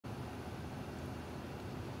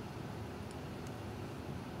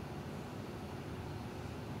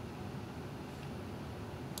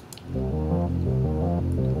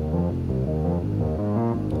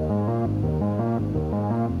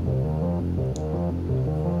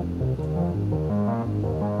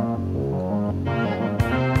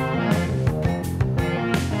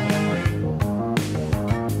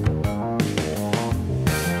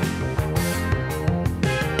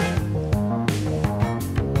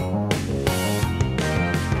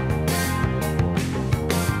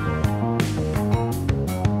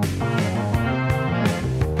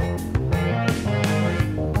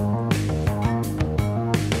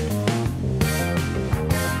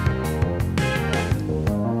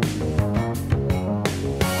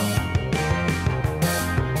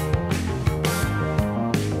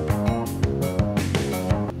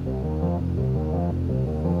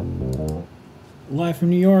live from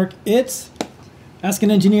New York. It's Ask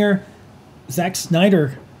an Engineer, Zack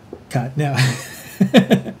Snyder cut. No.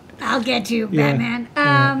 I'll get you, Batman.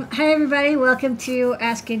 Hi, everybody. Welcome to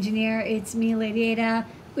Ask Engineer. It's me, Lady Ada.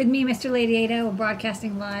 With me, Mr. Lady Ada. We're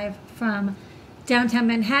broadcasting live from downtown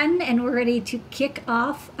Manhattan, and we're ready to kick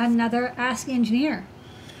off another Ask Engineer.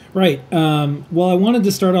 Right. Well, I wanted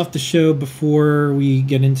to start off the show before we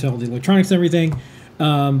get into all the electronics and everything.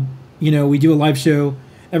 We do a live show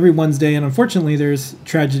every Wednesday, and unfortunately, there's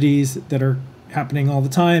tragedies that are happening all the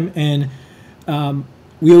time, and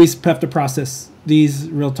we always have to process these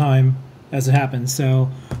real time as it happens. So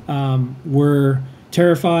we're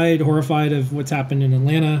terrified, horrified of what's happened in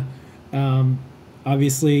Atlanta.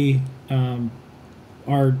 Obviously,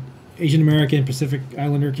 our Asian American Pacific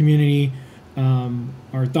Islander community,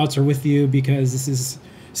 our thoughts are with you because this is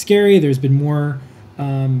scary. There's been more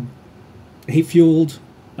hate-fueled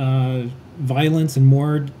violence and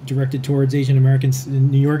more directed towards Asian Americans in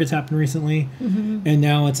New York. It's happened recently, and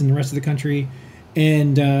now it's in the rest of the country.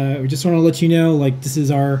 And we just want to let you know, like, this is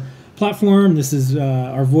our platform. This is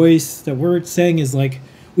our voice. That we're saying is, like,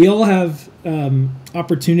 we all have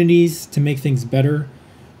opportunities to make things better.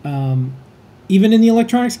 Even in the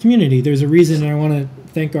electronics community, there's a reason. And I want to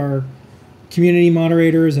thank our community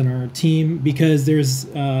moderators and our team, because there's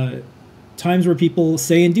times where people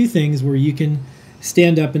say and do things where you can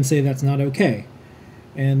stand up and say that's not okay.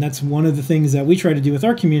 And that's one of the things that we try to do with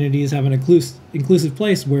our community, is have an inclusive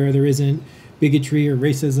place where there isn't bigotry or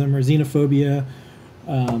racism or xenophobia.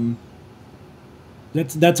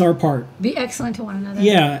 That's our part. Be excellent to one another.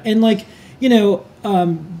 Yeah, and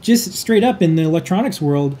just straight up in the electronics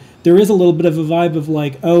world, there is a little bit of a vibe of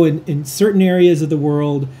like, oh, in certain areas of the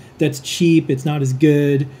world that's cheap, it's not as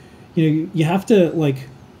good. You have to, like,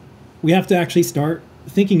 we have to actually start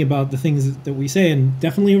thinking about the things that we say. And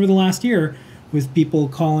definitely over the last year, with people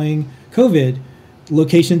calling COVID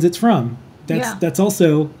locations it's from, that's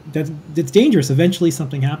also that's dangerous. Eventually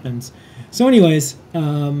something happens. So anyways,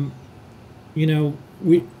 we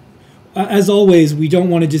as always, we don't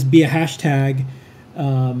want to just be a hashtag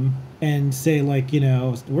and say, like,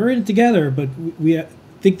 we're in it together, but we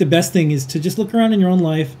think the best thing is to just look around in your own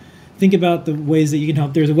life, think about the ways that you can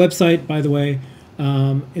help. There's a website, by the way,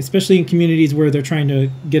 especially in communities where they're trying to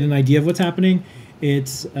get an idea of what's happening.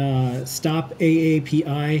 It's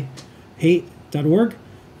stopaapihate.org.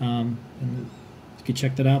 And you can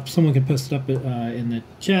check that out. Someone can post it up in the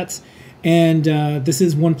chats. And this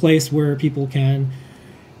is one place where people can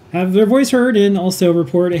have their voice heard and also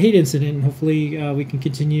report a hate incident. And hopefully we can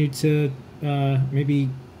continue to maybe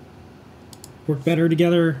work better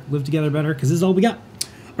together, live together better, because this is all we got.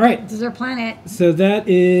 All right. This is our planet. So that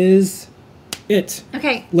is it.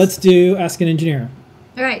 Okay. Let's do Ask an Engineer.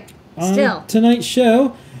 All right. On tonight's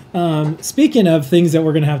show, speaking of things that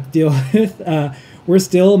we're going to have to deal with, we're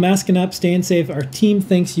still masking up, staying safe. Our team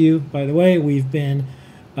thanks you, by the way. We've been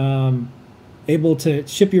able to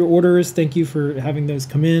ship your orders. Thank you for having those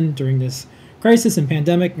come in during this crisis and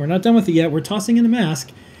pandemic. We're not done with it yet. We're tossing in the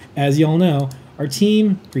mask, as you all know. Our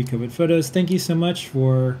team, Pre-COVID Photos, thank you so much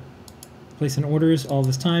for placing orders all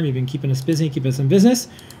this time. You've been keeping us busy, keeping us in business.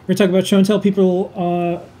 We're going to talk about Show and Tell. People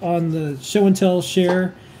on the Show and Tell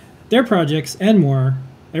share their projects and more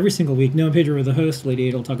every single week. Noah and Pedro are the host. Lady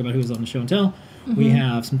Ada will talk about who's on the Show and Tell. We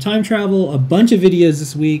have some time travel, a bunch of videos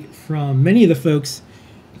this week from many of the folks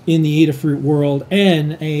in the Adafruit world,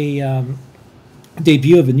 and a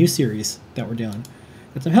debut of a new series that we're doing.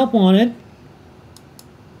 Got some help wanted.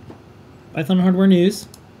 Python Hardware News.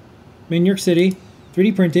 Made in New York City.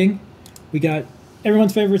 3D printing. We got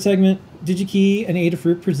everyone's favorite segment, DigiKey and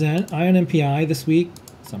Adafruit present Ion MPI this week.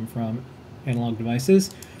 Some from Analog Devices.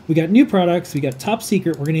 We got new products. We got Top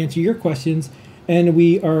Secret. We're going to answer your questions. And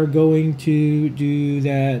we are going to do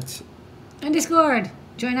that. On Discord.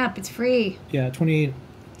 Join up. It's free. Yeah,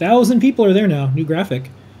 28,000 people are there now. New graphic.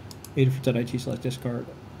 Adafruit.it/Discord.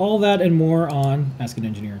 All that and more on Ask an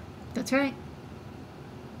Engineer. That's right.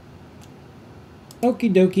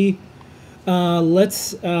 Okie dokie.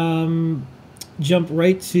 Let's jump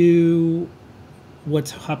right to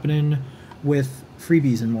what's happening with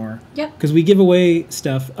freebies and more. Yep. Because we give away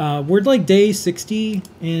stuff. We're like day 60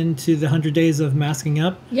 into the 100 days of masking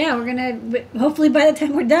up. Yeah, we're gonna. Hopefully, by the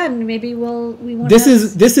time we're done, maybe we won't. This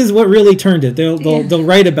is what really turned it. They'll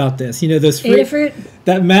write about this. Those Adafruit.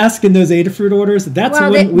 That mask and those Adafruit orders. That's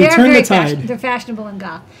when we turn the tide. They're fashionable and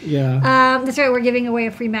goth. Yeah. That's right. We're giving away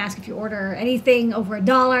a free mask if you order anything over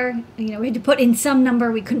 $1. We had to put in some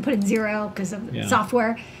number. We couldn't put in 0 because of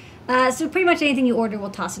software. So pretty much anything you order,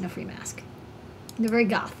 we'll toss in a free mask. They're very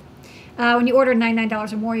goth. When you order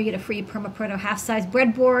 $99 or more, you get a free Permaproto half-size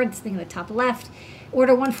breadboard. It's the thing on the top left.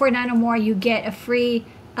 order 149 or more, you get a free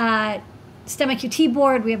STEMMA QT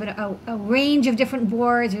board. We have a range of different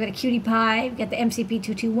boards. We've got a QT Pie, we've got the MCP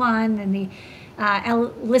 221 and the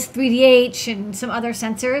LIST 3DH and some other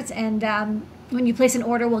sensors. And when you place an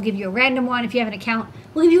order, we'll give you a random one. If you have an account,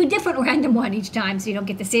 we'll give you a different random one each time, so you don't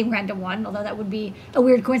get the same random one, although that would be a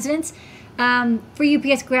weird coincidence. For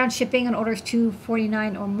UPS ground shipping on orders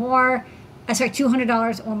 $249 or more,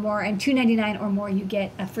 $200 or more, and $299 or more, you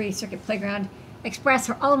get a free Circuit Playground Express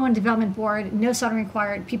or all-in-one development board. No soldering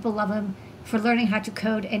required. People love them for learning how to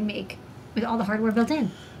code and make with all the hardware built in.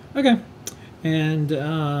 Okay. And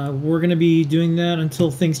we're going to be doing that until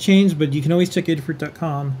things change, but you can always check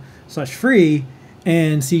adafruit.com/free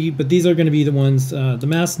and see. But these are going to be the ones, the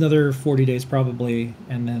mask, another 40 days probably,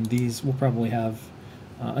 and then these will probably have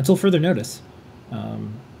until further notice.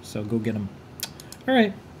 So go get them. All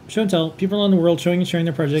right. Show and tell. People around the world showing and sharing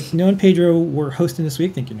their projects. Noah and Pedro were hosting this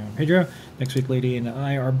week. Thank you, Noah and Pedro. Next week, Lady and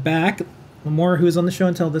I are back. More who is on the show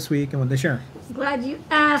and tell this week and what they share. Glad you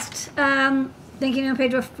asked. Thank you, Noah and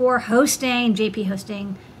Pedro, for hosting. JP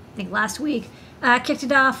hosting, I think, last week. Kicked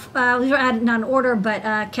it off. We were not in order,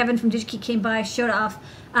 but Kevin from DigiKey came by, showed off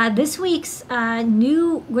this week's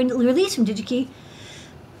new release from DigiKey.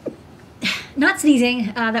 Not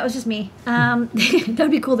sneezing. That was just me. That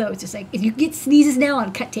would be cool, though. It's just like, if you get sneezes now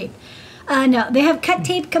on cut tape. No, they have cut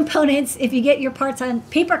tape components. If you get your parts on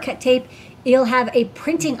paper cut tape, you'll have a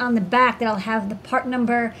printing on the back that'll have the part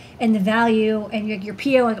number and the value and your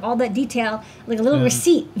PO, like all that detail, like a little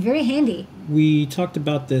receipt. Very handy. We talked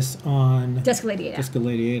about this on Disco Lady Ada. Disco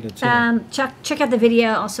Lady Ada, too. Check out the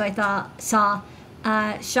video. Also, I saw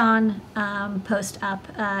Sean post up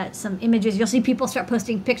some images. You'll see people start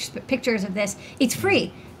posting pictures of this. It's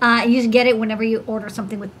free. You just get it whenever you order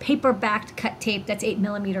something with paper-backed cut tape that's 8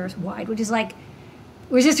 millimeters wide, which is like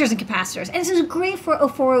resistors and capacitors. And this is great for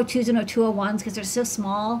 0402s and 0201s because they're so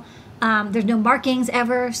small. There's no markings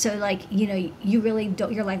ever, so like, you know, you really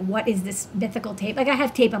don't, you're like, what is this mythical tape? Like, I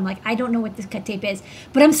have tape, I'm like, I don't know what this cut tape is,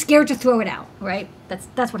 but I'm scared to throw it out, right?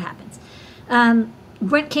 That's what happens.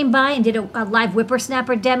 Brent came by and did a live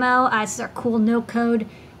Whippersnapper demo. This is our cool no-code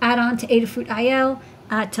add-on to Adafruit.io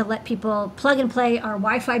to let people plug and play our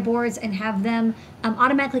Wi-Fi boards and have them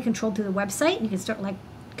automatically controlled through the website. You can start like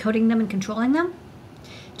coding them and controlling them.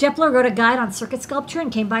 Jepler wrote a guide on circuit sculpture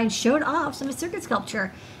and came by and showed off some of his circuit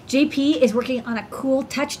sculpture. JP is working on a cool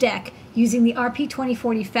touch deck using the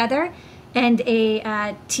RP2040 Feather and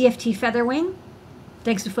a TFT Feather Wing.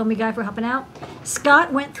 Thanks to Foamy Guy for helping out.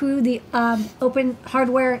 Scott went through the Open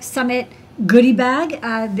Hardware Summit goodie bag.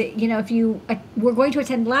 You know, if you were going to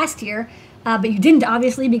attend last year, but you didn't,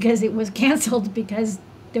 obviously, because it was canceled because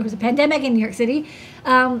there was a pandemic in New York City.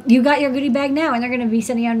 You got your goodie bag now, and they're going to be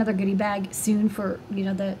sending out another goodie bag soon for, you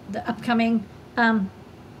know, the upcoming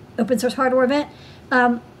open source hardware event.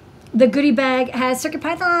 The goodie bag has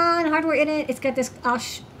CircuitPython hardware in it. It's got this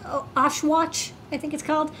Osh watch, I think it's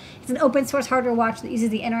called. It's an open source hardware watch that uses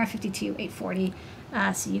the NR52840,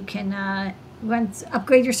 so you can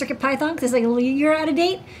upgrade your CircuitPython because it's like a year out of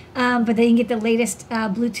date, but then you can get the latest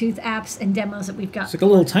Bluetooth apps and demos that we've got. It's like a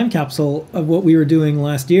little time capsule of what we were doing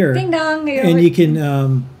last year. Ding dong! And you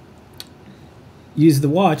can use the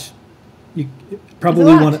watch. You probably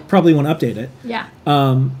want to update it. Yeah.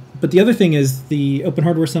 But the other thing is the Open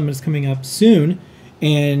Hardware Summit is coming up soon,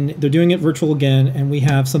 and they're doing it virtual again, and we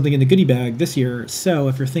have something in the goodie bag this year. So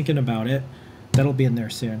if you're thinking about it, that'll be in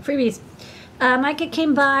there soon. Freebies. Micah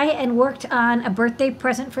came by and worked on a birthday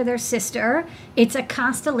present for their sister. It's a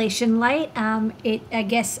constellation light. I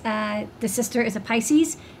guess the sister is a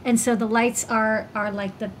Pisces, and so the lights are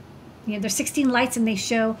like there's 16 lights, and they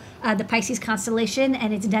show the Pisces constellation,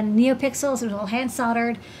 and it's done in NeoPixels. It's all hand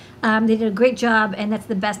soldered. They did a great job, and that's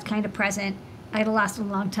the best kind of present. It'll last a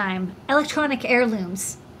long time. Electronic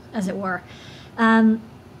heirlooms, as it were.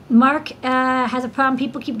 Mark has a problem.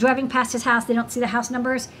 People keep driving past his house. They don't see the house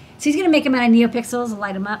numbers. So he's going to make them out of NeoPixels and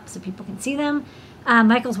light them up so people can see them.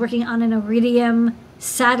 Michael's working on an Iridium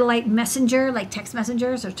satellite messenger, like text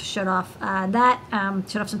messengers, or to showed off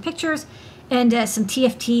showed off some pictures, and some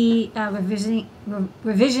TFT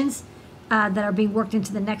revisions that are being worked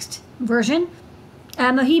into the next version.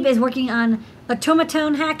 Mohib is working on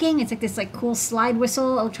automaton hacking. It's like this cool slide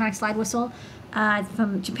whistle, electronic slide whistle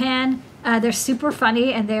from Japan. They're super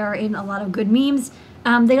funny, and they are in a lot of good memes.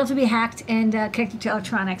 They also be hacked and connected to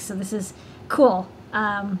electronics, so this is cool.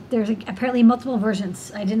 There's apparently multiple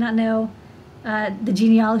versions. I did not know the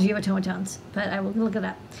genealogy of automatons, but I will look it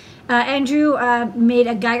up. Andrew made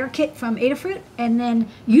a Geiger kit from Adafruit and then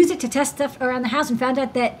used it to test stuff around the house and found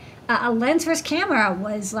out that a lens for his camera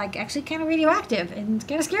was actually kind of radioactive and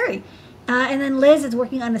kind of scary. And then Liz is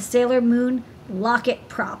working on a Sailor Moon Locket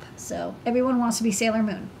prop. So everyone wants to be Sailor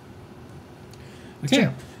Moon. Okay.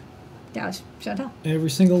 True. That was Show and Tell. Every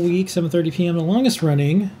single week, 7:30 p.m. The longest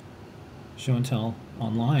running Show and Tell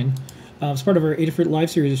online. It's part of our Adafruit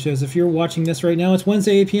live series of shows. If you're watching this right now, it's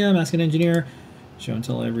Wednesday 8 p.m. Ask an Engineer. Show and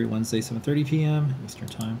Tell every Wednesday 7:30 p.m. Eastern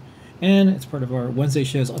Time. And it's part of our Wednesday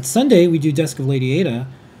shows. On Sunday, we do Desk of Lady Ada.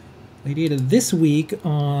 Lady Ada this week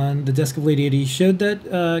on the Desk of Lady Ada, you showed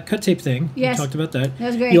that cut tape thing. Yes. We talked about that. That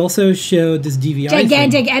was great. You also showed this DVI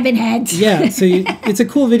Gigantic thing. ebon heads. Yeah, so it's a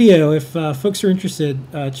cool video. If folks are interested,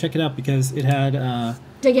 check it out because it had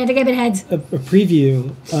Gigantic ebon heads. a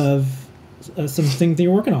preview of something that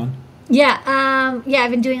you're working on. Yeah,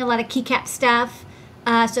 I've been doing a lot of keycap stuff.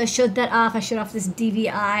 So I showed that off. I showed off this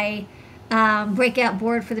DVI breakout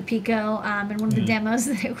board for the Pico. And one of the demos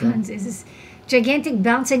that it runs is this gigantic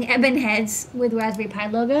bouncing ebon heads with Raspberry Pi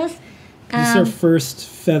logos. This is our first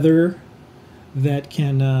Feather that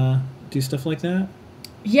can do stuff like that.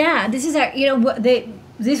 Yeah, this is our,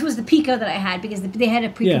 this was the Pico that I had because they had a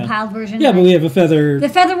pre-compiled version. Yeah, but we have a Feather. The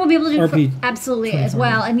Feather will be able to do RP absolutely as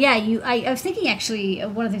well. And yeah, I was thinking actually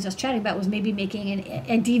one of the things I was chatting about was maybe making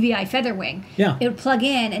a DVI Feather wing. Yeah. It would plug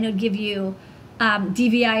in and it would give you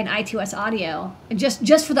DVI and I2S audio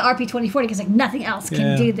just for the RP2040 because like nothing else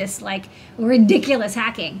can do this like ridiculous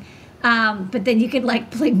hacking. But then you could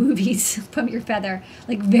like play movies from your Feather,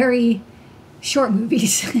 like very short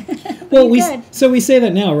movies. Well, we say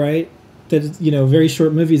that now, right? That it's, very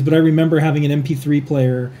short movies, but I remember having an MP3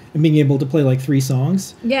 player and being able to play like 3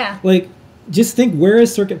 songs. Yeah. Like, just think, where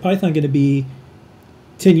is CircuitPython going to be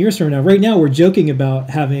 10 years from now? Right now, we're joking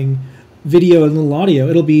about having video and little audio.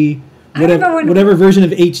 It'll be whatever version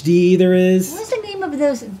of HD there is. What was the name of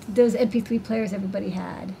those MP3 players everybody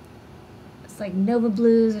had? It's like Nova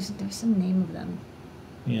Blues, or there was some name of them.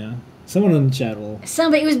 Yeah. Someone in the chat will.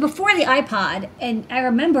 Somebody. It was before the iPod, and I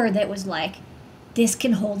remember that it was like, this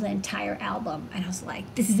can hold an entire album. And I was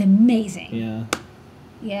like, this is amazing. Yeah.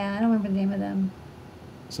 Yeah, I don't remember the name of them.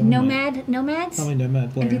 Nomads? Probably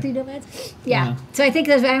Nomad player. MP3 Nomads? Yeah. So I think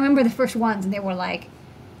I remember the first ones, and they were like,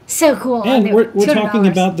 so cool. And we're talking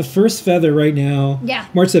about the first Feather right now. Yeah.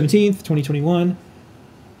 March 17th, 2021.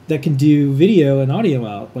 That can do video and audio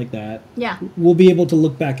out like that. Yeah. We'll be able to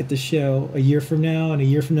look back at the show a year from now and a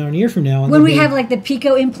year from now and a year from now. And when we have like the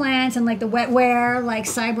Pico implants and like the wetware, like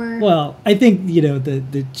cyber. Well, I think,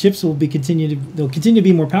 the chips will continue to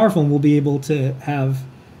be more powerful, and we'll be able to have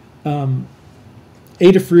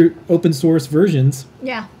Adafruit open source versions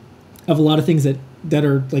of a lot of things that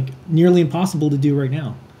are like nearly impossible to do right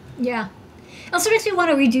now. Yeah. Also makes me want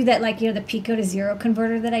to redo that, like, the Pico to Zero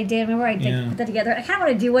converter that I did. Remember I put that together? I kind of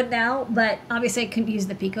want to do it now, but obviously I couldn't use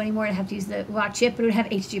the Pico anymore. I'd have to use the raw chip, but it would have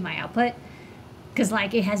HDMI output because,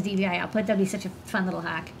 like, it has DVI output. That'd be such a fun little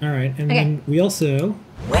hack. All right. And then we also...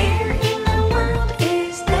 Where in the world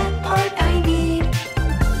is that part I need?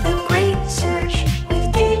 The Great Search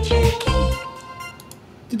with DigiKey.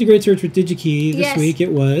 Did the Great Search with DigiKey this week.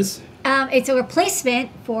 It was... It's a replacement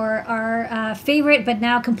for our favorite, but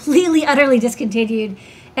now completely, utterly discontinued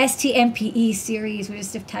STMPE series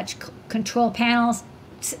resistive touch control panels,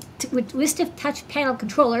 resistive touch panel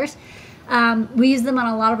controllers. We use them on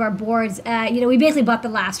a lot of our boards. We basically bought the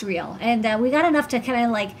last reel, and we got enough to kind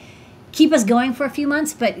of like keep us going for a few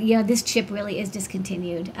months. But this chip really is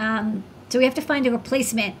discontinued, so we have to find a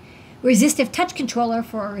replacement resistive touch controller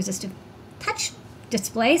for resistive touch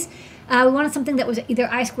displays. We wanted something that was either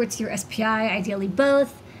I2C or SPI, ideally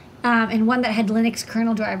both, and one that had Linux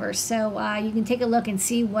kernel drivers. So you can take a look and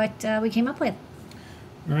see what we came up with.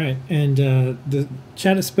 All right, and the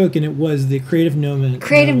chat has spoken. It was the Creative Nomad.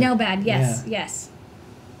 Creative Nomad, yes, yes.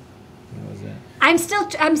 What was that? I'm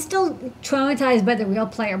still traumatized by the real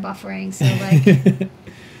player buffering. So like.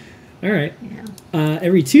 All right. Yeah.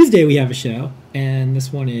 Every Tuesday we have a show, and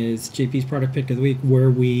this one is JP's Product Pick of the Week, where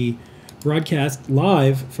we broadcast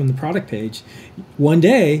live from the product page. One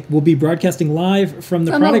day we'll be broadcasting live from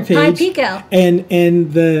the product page, Pico.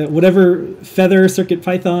 and the whatever Feather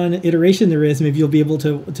CircuitPython iteration there is. Maybe you'll be able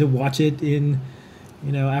to watch it in,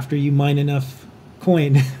 after you mine enough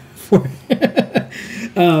coin for it.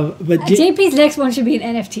 But JP's next one should be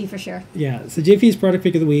an NFT for sure. Yeah. So JP's Product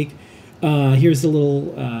Pick of the Week. Here's the little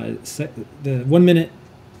the 1 minute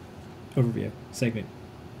overview segment.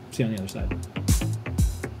 See you on the other side.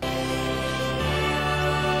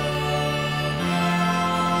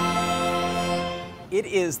 It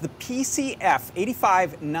is the PCF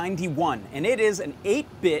 8591, and it is an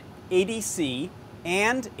 8-bit ADC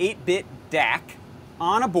and 8-bit DAC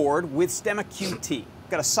on a board with Stemma QT.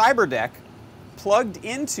 Got a cyber deck plugged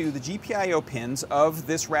into the GPIO pins of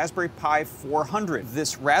this Raspberry Pi 400.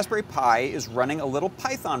 This Raspberry Pi is running a little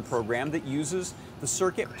Python program that uses the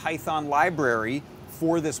CircuitPython library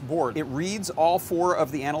for this board. It reads all 4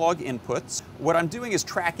 of the analog inputs. What I'm doing is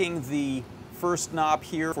tracking the first knob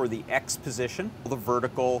here for the X position, the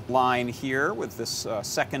vertical line here with this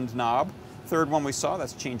second knob. Third one we saw,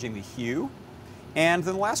 that's changing the hue. And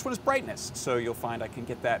then the last one is brightness. So you'll find I can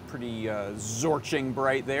get that pretty zorching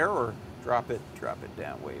bright there, or drop it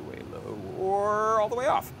down way low, or all the way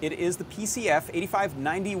off. It is the PCF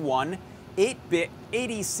 8591 8-bit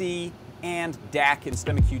ADC and DAC in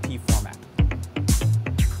STEMMA QT format.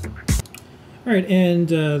 All right, and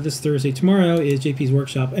this Thursday, tomorrow, is JP's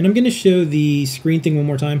workshop. And I'm going to show the screen thing one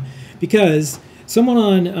more time because someone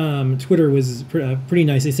on Twitter was pretty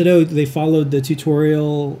nice. They said, oh, they followed the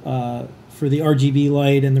tutorial for the RGB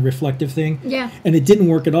light and the reflective thing. Yeah. And it didn't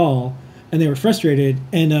work at all. And they were frustrated.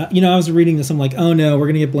 And, I was reading this. I'm like, oh, no, we're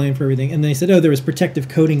going to get blamed for everything. And they said, oh, there was protective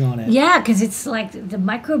coating on it. Yeah, because it's like the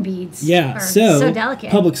microbeads are so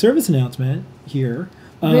delicate. Public service announcement here.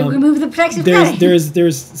 Remove the protective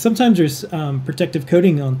coating. Sometimes there's protective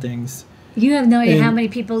coating on things. You have no idea how many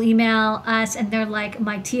people email us and they're like,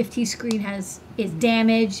 my TFT screen is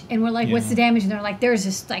damaged, and we're like, what's the damage? And they're like, there's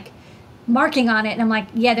this like marking on it, and I'm like,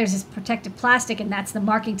 yeah, there's this protective plastic, and that's the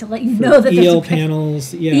marking to let you know that EL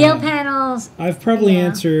panels. EL panels. I've probably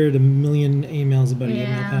answered 1 million emails about EL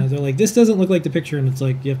panels. They're like, this doesn't look like the picture, and it's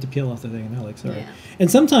like you have to peel off the thing, and they're like, sorry. Yeah.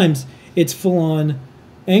 And sometimes it's full on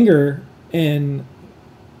anger and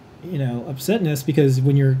upsetness, because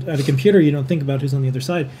when you're at a computer, you don't think about who's on the other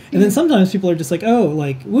side. And then sometimes people are just like, oh,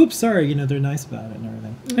 like, whoops, sorry, they're nice about it and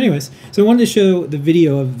everything. Anyways, so I wanted to show the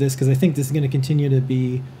video of this because I think this is going to continue to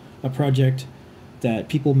be a project that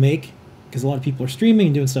people make, because a lot of people are streaming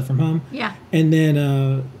and doing stuff from home. Yeah. And then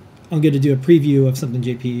I'm going to do a preview of something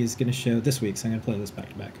JP is going to show this week, so I'm going to play this back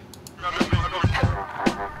to back.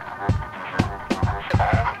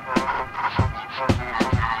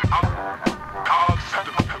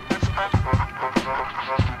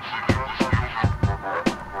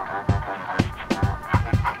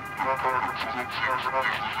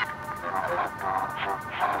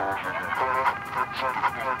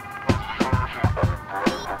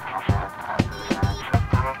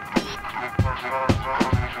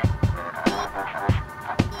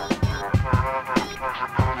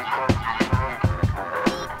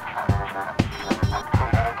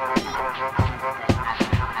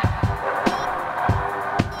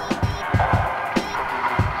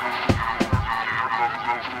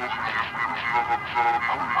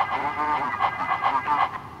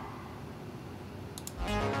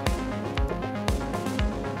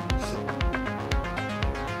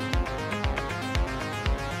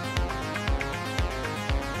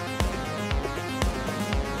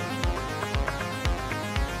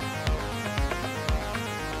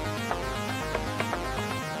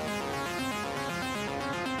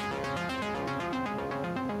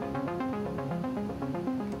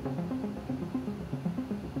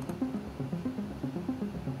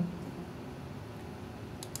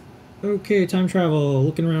 Okay, time travel,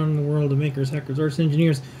 looking around the world of makers, hackers, artists,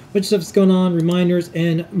 engineers, bunch of stuff's going on, reminders,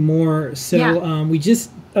 and more. So we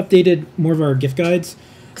just updated more of our gift guides.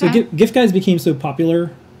 So gift guides became so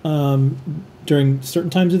popular during certain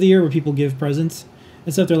times of the year where people give presents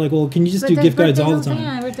and stuff. They're like, well, can you just do gift guides all the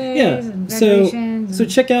time? And so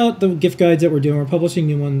check out the gift guides that we're doing. We're publishing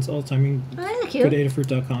new ones all the time. Go to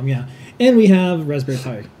Adafruit.com, And we have Raspberry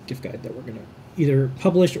Pi gift guide that we're going to either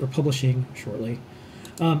publish or publishing shortly.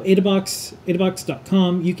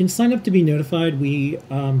 Adabox.com. You can sign up to be notified. We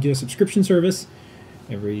do a subscription service.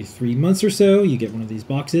 Every 3 months or so, you get one of these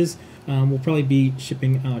boxes. We'll probably be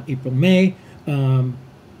shipping out April, May.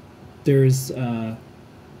 There's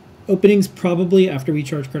openings probably after we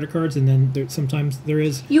charge credit cards, and then sometimes there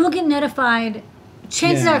is. You will get notified.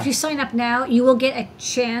 Chances are, if you sign up now, you will get a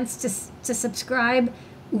chance to subscribe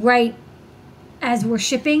right as we're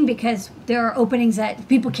shipping, because there are openings that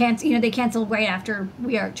people can't, they cancel right after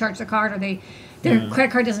we are charged their card, or their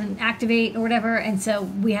credit card doesn't activate or whatever. And so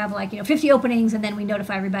we have 50 openings, and then we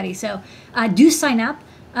notify everybody. So do sign up.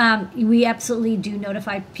 We absolutely do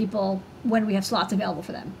notify people when we have slots available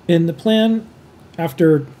for them. And the plan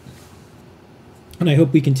after, and I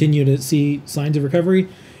hope we continue to see signs of recovery,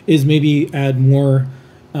 is maybe add more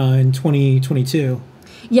in 2022.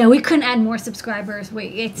 Yeah, we couldn't add more subscribers.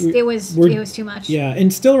 It was too much. Yeah,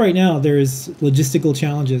 and still right now there's logistical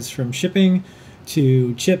challenges from shipping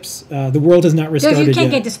to chips. The world has not restarted yet. You can't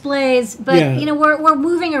get displays, but we're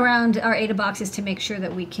moving around our Ada boxes to make sure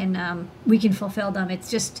that we can fulfill them. It's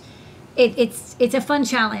just it's a fun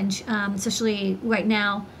challenge, especially right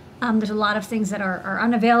now. There's a lot of things that are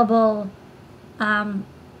unavailable.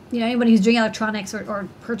 Anybody who's doing electronics or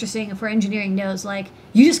purchasing for engineering knows, like,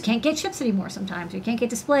 you just can't get chips anymore sometimes. Or you can't get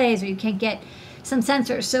displays, or you can't get some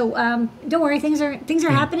sensors. So don't worry, things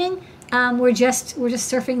are happening. We're just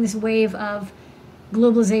surfing this wave of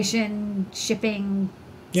globalization, shipping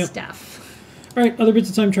stuff. All right, other bits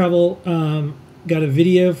of time travel. Got a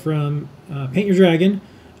video from Paint Your Dragon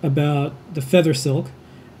about the feather silk,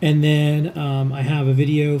 and then I have a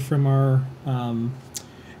video from our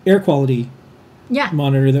air quality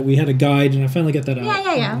monitor that we had a guide, and I finally got that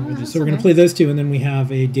out. So we're going to play those two, and then we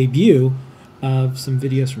have a debut of some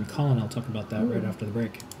videos from Colin. I'll talk about that right after the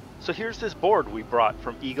break. So here's this board we brought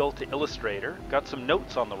from Eagle to Illustrator. Got some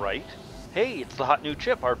notes on the right. Hey, it's the hot new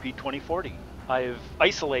chip, RP2040. I've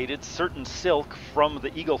isolated certain silk from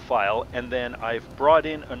the Eagle file, and then I've brought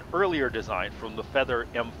in an earlier design from the Feather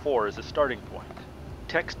M4 as a starting point.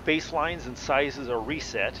 Text baselines and sizes are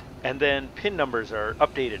reset, and then pin numbers are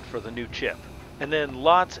updated for the new chip. And then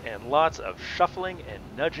lots and lots of shuffling and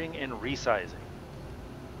nudging and resizing.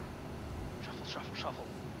 Shuffle, shuffle, shuffle.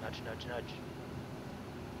 Nudge, nudge, nudge.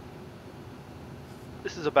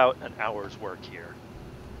 This is about an hour's work here.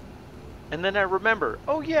 And then I remember,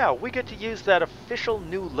 oh yeah, we get to use that official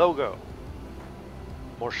new logo.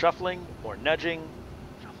 More shuffling, more nudging.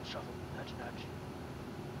 Shuffle, shuffle, nudge, nudge.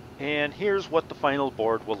 And here's what the final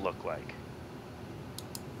board will look like.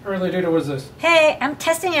 Early data, what is this? Hey, I'm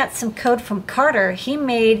testing out some code from Carter. He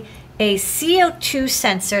made a CO2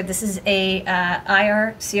 sensor. This is a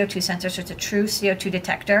IR CO2 sensor, so it's a true CO2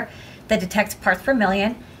 detector that detects parts per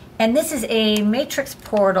million. And this is a matrix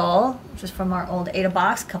portal, which is from our old Ada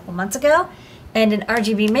box a couple months ago, and an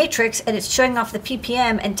RGB matrix, and it's showing off the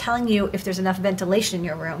PPM and telling you if there's enough ventilation in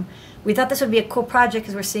your room. We thought this would be a cool project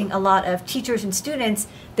because we're seeing a lot of teachers and students,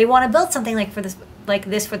 they want to build something like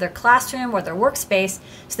this for their classroom or their workspace,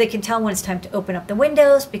 so they can tell when it's time to open up the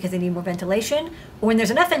windows because they need more ventilation, or when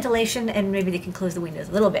there's enough ventilation and maybe they can close the windows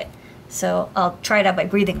a little bit. So I'll try it out by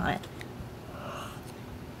breathing on it.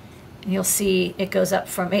 And you'll see it goes up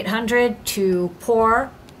from 800 to pour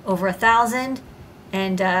over 1,000,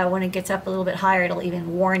 and when it gets up a little bit higher, it'll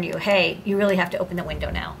even warn you, hey, you really have to open the window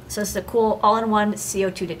now. So this is a cool all-in-one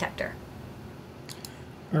CO2 detector.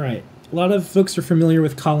 All right. A lot of folks are familiar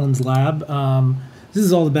with Colin's lab. This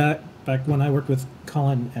is all back when I worked with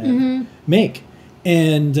Colin at Make.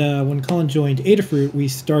 And when Colin joined Adafruit, we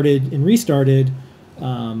started and restarted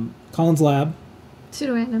Colin's lab,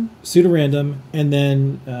 Pseudorandom, and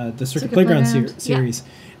then the Circuit Playground series.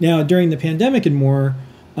 Now, during the pandemic and more,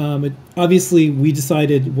 obviously we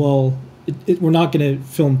decided, well, we're not going to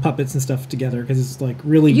film puppets and stuff together because it's like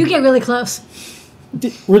really... You get really close.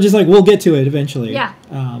 We're just like, we'll get to it eventually. Yeah.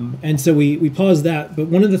 And so we paused that. But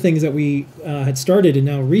one of the things that we had started and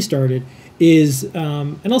now restarted is,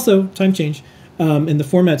 and also time change, and the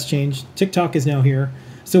formats changed. TikTok is now here.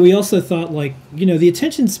 So we also thought, like, the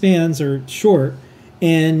attention spans are short.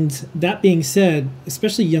 And that being said,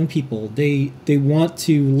 especially young people, they want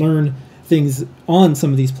to learn things on some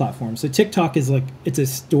of these platforms. So TikTok is like, it's a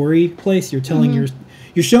story place. You're telling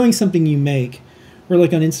you're showing something you make. Or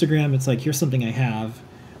like on Instagram, it's like, here's something I have.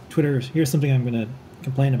 Twitter, here's something I'm going to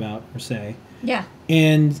complain about or say. Yeah.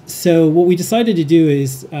 And so what we decided to do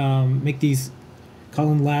is make these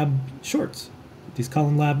Colin Lab shorts, these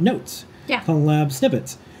Colin Lab notes, Colin Lab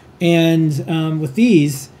snippets. And with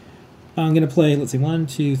these, I'm going to play, let's see, 1,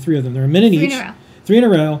 2, 3 of them. They're a minute each. 3 in a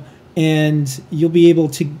row. And you'll be able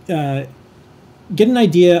to get an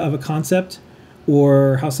idea of a concept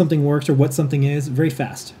or how something works or what something is very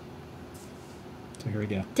fast. So here we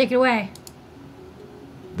go. Take it away.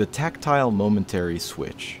 The tactile momentary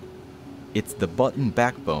switch. It's the button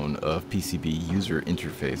backbone of PCB user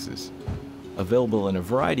interfaces. Available in a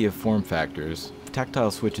variety of form factors,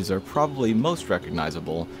 tactile switches are probably most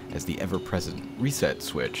recognizable as the ever-present reset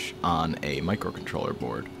switch on a microcontroller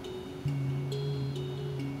board.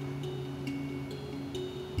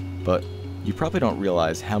 But you probably don't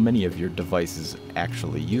realize how many of your devices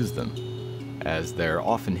actually use them, as they're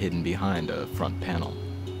often hidden behind a front panel.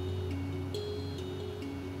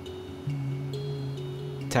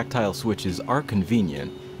 Tactile switches are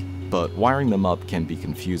convenient, but wiring them up can be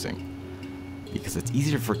confusing, because it's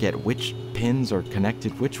easy to forget which pins are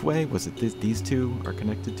connected which way. Was it these two are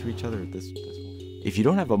connected to each other? This one? If you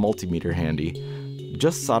don't have a multimeter handy,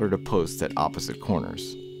 just solder to posts at opposite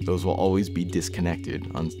corners. Those will always be disconnected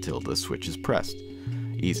until the switch is pressed.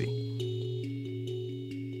 Easy.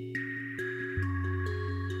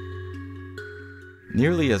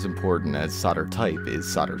 Nearly as important as solder type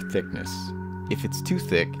is solder thickness. If it's too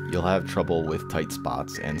thick, you'll have trouble with tight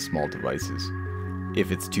spots and small devices. If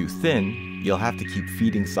it's too thin, you'll have to keep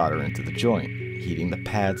feeding solder into the joint, heating the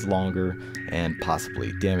pads longer, and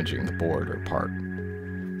possibly damaging the board or part.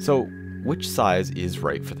 So, which size is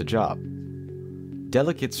right for the job?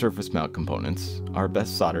 Delicate surface mount components are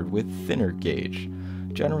best soldered with thinner gauge,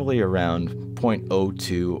 generally around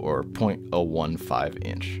 0.02 or 0.015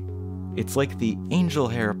 inch. It's like the angel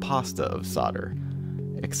hair pasta of solder,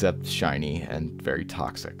 except shiny and very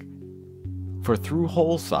toxic. For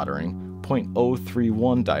through-hole soldering,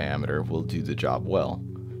 0.031 diameter will do the job well.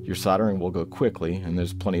 Your soldering will go quickly, and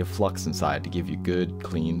there's plenty of flux inside to give you good,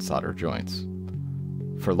 clean solder joints.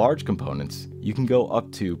 For large components, you can go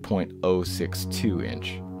up to 0.062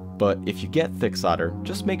 inch. But if you get thick solder,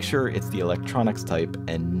 just make sure it's the electronics type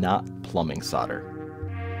and not plumbing solder.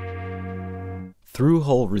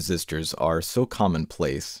 Through-hole resistors are so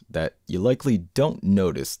commonplace that you likely don't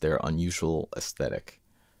notice their unusual aesthetic.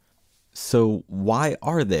 So why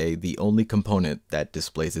are they the only component that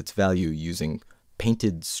displays its value using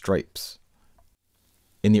painted stripes?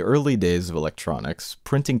 In the early days of electronics,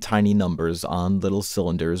 printing tiny numbers on little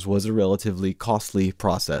cylinders was a relatively costly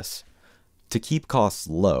process. To keep costs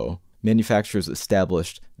low, manufacturers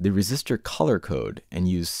established the resistor color code and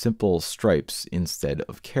used simple stripes instead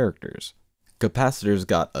of characters. Capacitors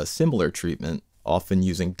got a similar treatment, often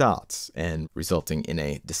using dots and resulting in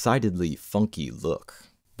a decidedly funky look.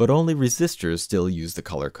 But only resistors still use the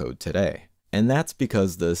color code today, and that's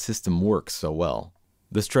because the system works so well.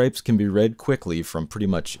 The stripes can be read quickly from pretty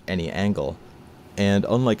much any angle, and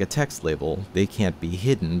unlike a text label, they can't be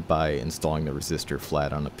hidden by installing the resistor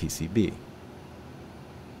flat on a PCB.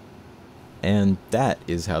 And that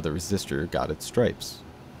is how the resistor got its stripes,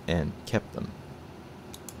 and kept them.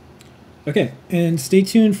 Okay, and stay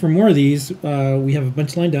tuned for more of these. We have a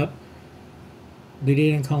bunch lined up.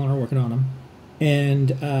 Lydia and Colin are working on them. And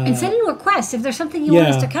send in requests if there's something you want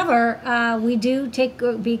us Yeah. to cover. We do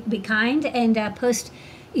be kind and post,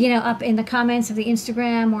 up in the comments of the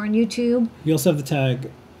Instagram or on YouTube. you also have the tag,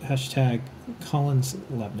 hashtag Colin's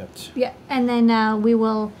Lab Notes. Yeah, and then we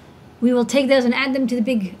will take those and add them to the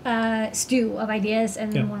big stew of ideas.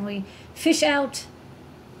 And then Yeah. when we fish out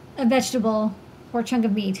a vegetable or chunk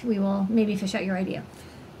of meat, we will maybe fish out your idea.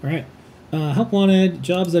 All right. Help wanted,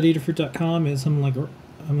 jobs.adafruit.com is something like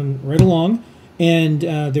I'm right along. And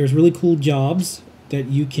there's really cool jobs that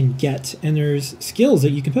you can get, and there's skills that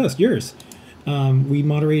you can post, yours. We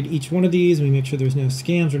moderate each one of these. We make sure there's no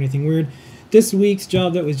scams or anything weird. This week's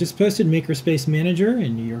job that was just posted, Makerspace Manager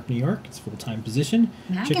in New York, New York. It's a full-time position.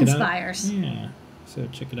 That Check it out. inspires. Yeah, so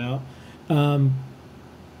check it out.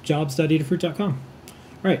 Jobs.adafruit.com. All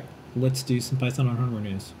right, let's do some Python on hardware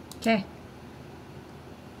news. Okay.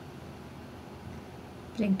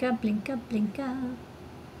 Blinka, blinka, blinka.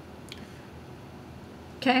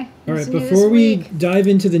 Okay. All what's right, new this before we week? dive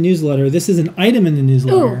into the newsletter, this is an item in the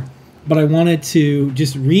newsletter, but I wanted to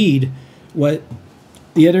just read what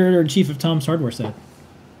the editor-in-chief of Tom's Hardware said.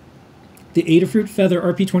 The Adafruit Feather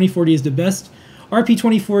RP2040 is the best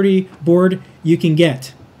RP2040 board you can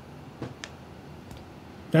get.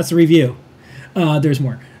 That's the review. There's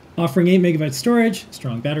more. Offering 8 megabytes storage,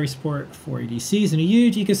 strong battery support, 4 ADCs, and a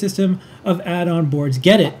huge ecosystem of add-on boards.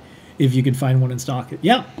 Get it if you can find one in stock.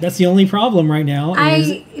 Yeah, that's the only problem right now.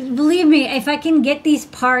 Believe me, if I can get these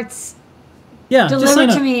parts Yeah, just sign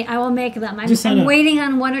delivered to up. me, I will make them. Just sign I'm up. waiting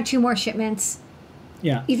on 1 or 2 more shipments.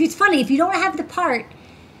 Yeah. It's funny, if you don't have the part,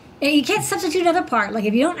 you can't substitute another part. Like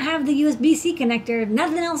if you don't have the USB-C connector,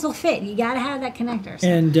 nothing else will fit. You got to have that connector. So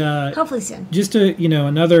And hopefully soon. just to,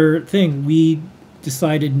 another thing, we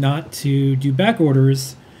decided not to do back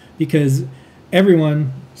orders because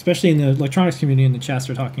everyone, especially in the electronics community and the chats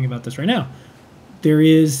are talking about this right now, there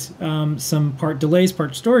is some part delays,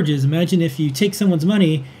 part storages. Imagine if you take someone's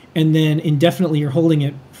money and then indefinitely you're holding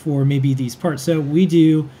it for maybe these parts. So we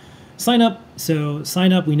do sign up. So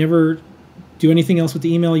sign up. We never do anything else with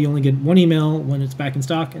the email. You only get one email when it's back in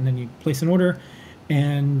stock, and then you place an order.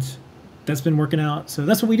 And that's been working out. So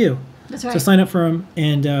that's what we do. That's right. So sign up for them,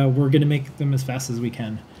 and we're going to make them as fast as we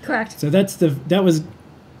can. Correct. So that was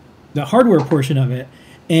the hardware portion of it.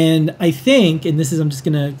 And I think, and I'm just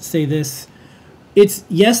going to say this, it's,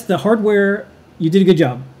 yes, the hardware, you did a good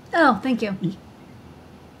job. Oh, thank you.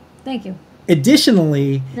 Thank you.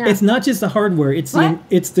 Additionally, Yeah. it's not just the hardware, it's What?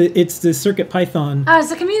 it's the Circuit Python Oh, it's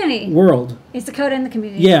the community. world. It's the code in the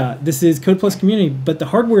community. Yeah, this is Code Plus Community, but the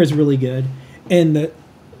hardware is really good. And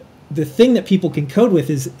the thing that people can code with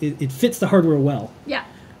is it fits the hardware well. Yeah.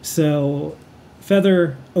 So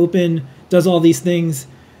Feather, open, does all these things.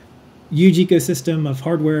 Huge ecosystem of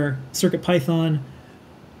hardware, Circuit Python,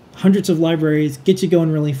 hundreds of libraries, get you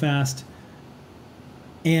going really fast,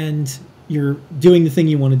 and you're doing the thing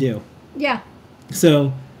you want to do. Yeah.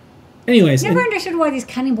 So Anyways, Never and understood why these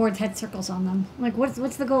cutting boards had circles on them. Like, what's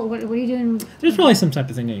the goal? What are you doing? there's probably some type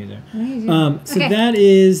of thing that you do. What are you doing? So Okay. that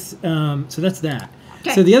is so that's that.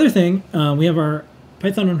 Okay. So the other thing, we have our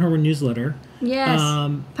Python on Hardware newsletter. Yes.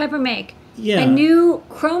 Um, Piper Make. yeah. A new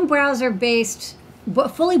Chrome browser-based,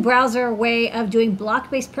 fully browser way of doing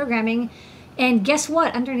block-based programming. And guess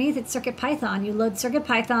what? Underneath it's CircuitPython. You load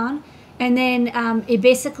CircuitPython, and then it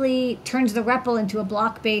basically turns the REPL into a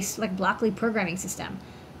block-based, like Blockly programming system.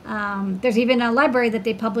 There's even a library that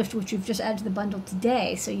they published, which we've just added to the bundle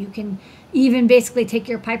today. So you can even basically take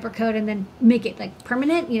your Piper code and then make it like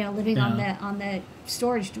permanent, living on the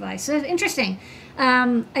storage device. So it's interesting.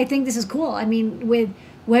 I think this is cool. I mean, with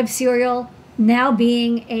Web Serial now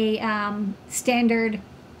being a standard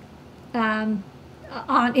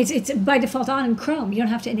it's by default on in Chrome. You don't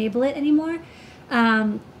have to enable it anymore.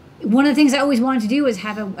 One of the things I always wanted to do was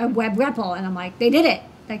have a web REPL, and I'm like, they did it.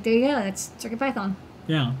 Like, there you go. That's CircuitPython.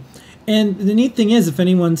 Yeah. And the neat thing is, if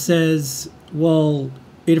anyone says, well,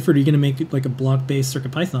 Adafruit, are you going to make it like a block-based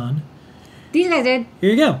CircuitPython? These guys did.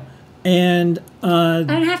 Here you go. And I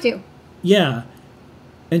don't have to. yeah.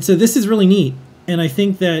 And so this is really neat. And I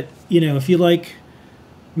think that, if you like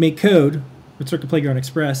make code with Circuit Playground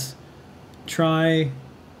Express, try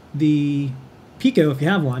the Pico, if you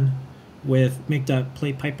have one, with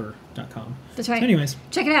make.playpiper.com. That's right. So anyways.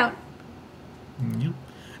 Check it out. Yep.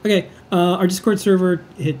 Okay, our Discord server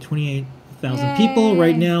hit 28,000 people. Yay.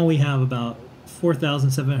 Right now we have about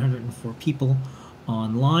 4,704 people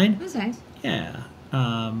online. That's nice. Yeah.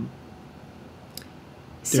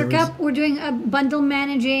 CircUp, we're doing a bundle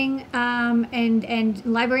managing and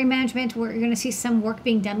library management. We're going to see some work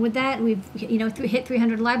being done with that. We've hit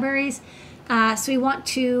 300 libraries, so we want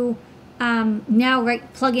to now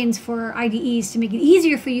write plugins for IDEs to make it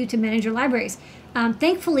easier for you to manage your libraries.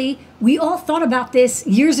 Thankfully, we all thought about this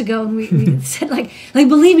years ago, and we said like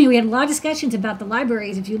believe me, we had a lot of discussions about the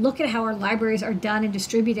libraries. If you look at how our libraries are done and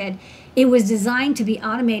distributed, it was designed to be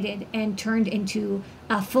automated and turned into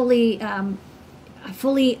a fully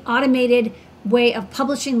automated way of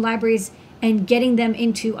publishing libraries and getting them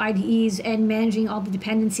into IDEs and managing all the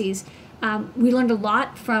dependencies. We learned a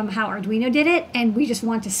lot from how Arduino did it, and we just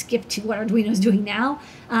want to skip to what Arduino is doing now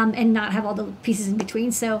and not have all the pieces in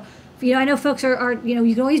between. So, I know folks are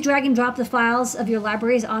you can always drag and drop the files of your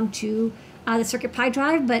libraries onto the CircuitPy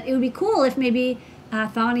drive, but it would be cool if maybe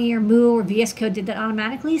Thonny or Moo or VS Code did that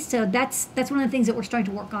automatically. So that's one of the things that we're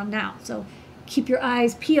starting to work on now. So keep your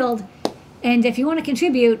eyes peeled. And if you want to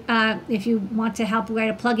contribute, if you want to help write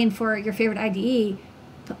a plugin for your favorite IDE,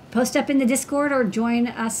 post up in the Discord or join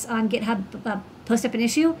us on GitHub, post up an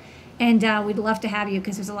issue, and we'd love to have you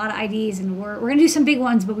because there's a lot of IDEs, and we're going to do some big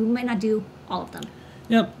ones, but we might not do all of them.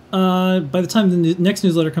 Yep. By the time the next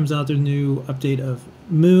newsletter comes out, there's a new update of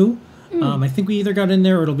Moo. I think we either got in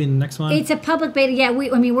there or it'll be in the next one. It's a public beta. Yeah,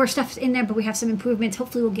 we're stuff's in there, but we have some improvements.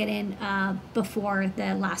 Hopefully we'll get in before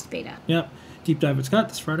the last beta. Yep. Deep Dive with Scott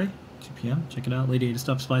this Friday. 2 p.m. Check it out. Lady Ada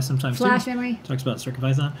stops by sometime Flash soon. memory. Talks about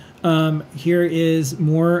CircuitPython. Here is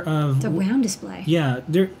more of... It's a round display. Yeah,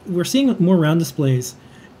 we're seeing more round displays.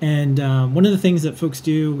 And one of the things that folks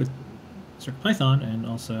do with CircuitPython and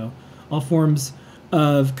also all forms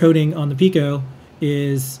of coding on the Pico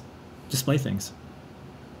is display things.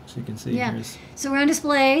 So you can see here's... So round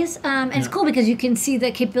displays. And it's cool because you can see the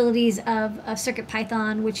capabilities of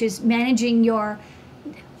CircuitPython, which is managing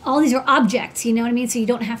all these are objects, you know what I mean? So you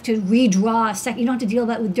don't have to redraw you don't have to deal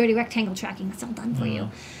with dirty rectangle tracking. That's all done for you.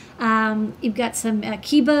 You've got some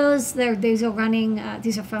keyboards. These are running.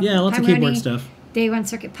 These are from lots of keyboard stuff. They run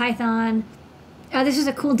CircuitPython. This is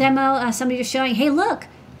a cool demo. Somebody just showing, hey, look,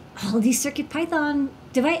 all these CircuitPython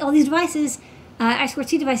all these devices,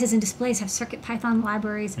 I2C devices and displays have CircuitPython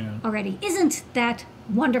libraries already. Isn't that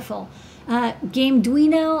wonderful?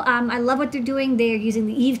 GameDuino, I love what they're doing. They're using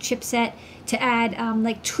the Eve chipset to add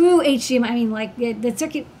true HDMI. I mean,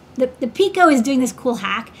 the Pico is doing this cool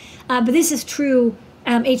hack, but this is true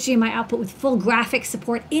HDMI output with full graphics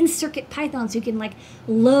support in CircuitPython, so you can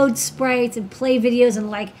load sprites and play videos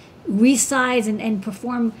and resize and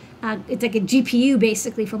perform. It's like a GPU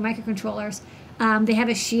basically for microcontrollers. They have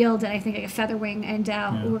a shield and I think like a feather wing, and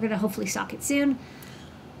we're gonna hopefully stock it soon.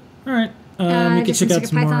 All right. You can check out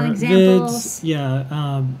some more examples. vids.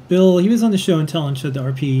 Yeah, Bill, he was on the show and tell and showed the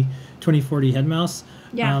RP 2040 head mouse.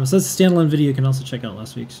 Yeah. So that's a standalone video. You can also check out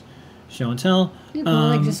last week's show and tell.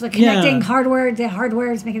 Connecting hardware to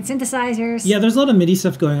hardwares, making synthesizers. Yeah, there's a lot of MIDI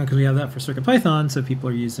stuff going on because we have that for CircuitPython. So people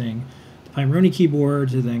are using the Pimoroni keyboard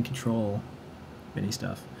to then control MIDI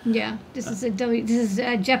stuff. Yeah, this is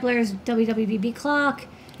Jepler's WWDB clock.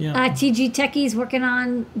 Yeah. TG Techies working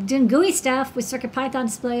on doing GUI stuff with CircuitPython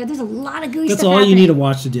display. There's a lot of GUI That's stuff all you happening. need to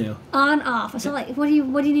watch to do. On, off. So like, what do you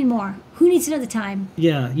need more? Who needs to know the time?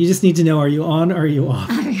 Yeah, you just need to know, are you on or are you off?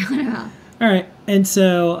 All right, and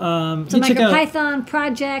so So you check out, MicroPython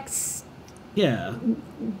projects, yeah,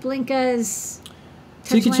 Blinkas,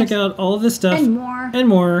 so you can check out all of this stuff and more. and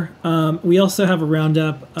more. We also have a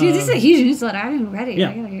roundup. Dude, this is a huge newsletter. I haven't even read it. Yeah,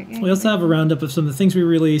 I gotta we also have a roundup of some of the things we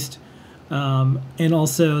released, and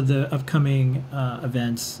also the upcoming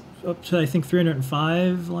events. Up to I think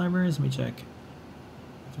 305 libraries. Let me check.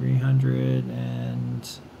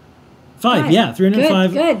 305. Yeah,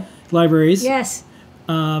 305 Good. libraries. Yes.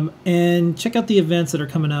 And check out the events that are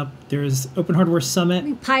coming up. There's Open Hardware I Summit,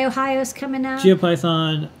 think PyOhio's coming up.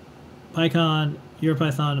 GeoPython, PyCon,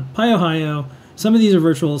 EuroPython, PyOhio. Some of these are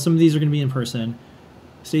virtual. Some of these are going to be in person.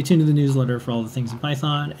 Stay tuned to the newsletter for all the things in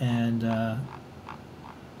Python. And that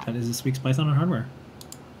is this week's Python on Hardware.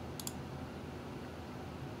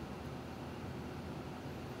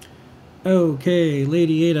 Okay,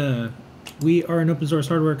 Lady Ada. We are an open source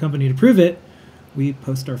hardware company. To prove it, we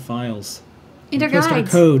post our files. And We our post our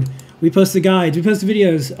guides. code. We post the guides. We post the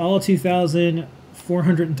videos. All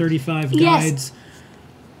 2,435 Yes. guides.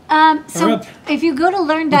 So Are up. if you go to new?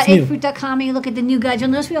 learn.adafruit.com and you look at the new guides,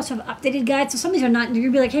 you'll notice we also have updated guides. So some of these are not,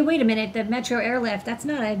 you'll be like, hey, wait a minute, the Metro Airlift, that's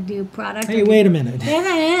not a new product. Hey, wait a minute.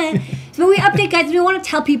 So we update guides. We want to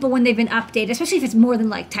tell people when they've been updated, especially if it's more than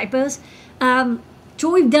like typos. So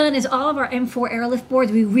what we've done is all of our M4 Airlift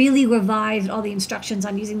boards, we really revised all the instructions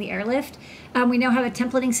on using the Airlift. We now have a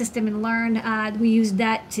templating system in Learn. We used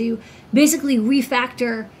that to basically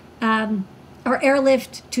refactor our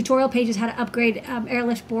Airlift tutorial pages, how to upgrade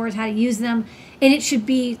Airlift boards, how to use them. And it should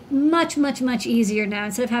be much, much, much easier now.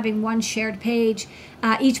 Instead of having one shared page,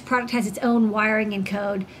 each product has its own wiring and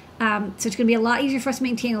code. So it's going to be a lot easier for us to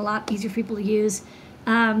maintain, a lot easier for people to use.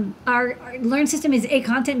 Our Learn system is a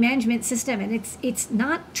content management system, and it's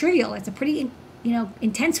not trivial. It's a pretty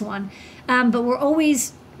intense one, but we're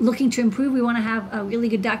always looking to improve. We want to have a really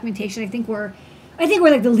good documentation. I think we're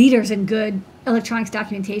like the leaders in good electronics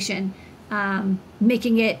documentation,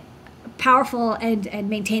 making it powerful and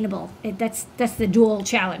maintainable. That's the dual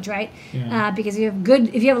challenge, right? Yeah. Because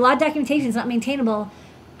if you have a lot of documentation, it's not maintainable.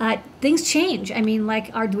 Things change. I mean,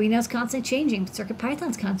 like Arduino's constantly changing.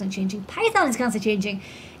 CircuitPython's constantly changing. Python is constantly changing.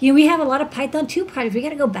 We have a lot of Python 2 projects. We got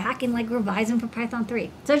to go back and like revise them for Python 3.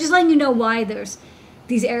 So just letting you know why there's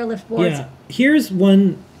these Airlift boards. Yeah. Here's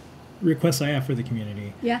one request I have for the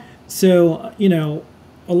community. Yeah. So,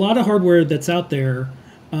 a lot of hardware that's out there,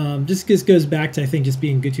 just goes back to, I think, just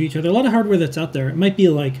being good to each other. A lot of hardware that's out there, it might be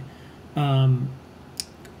like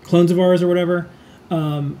clones of ours or whatever.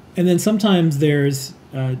 And then sometimes there's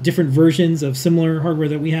different versions of similar hardware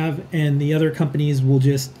that we have, and the other companies will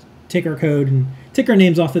just take our code and take our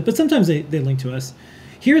names off it, but sometimes they link to us.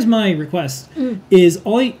 Here's my request: is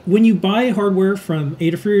when you buy hardware from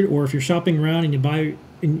Adafruit, or if you're shopping around and you buy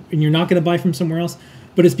and you're not going to buy from somewhere else,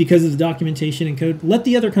 but it's because of the documentation and code, let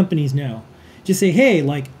the other companies know. Just say, hey,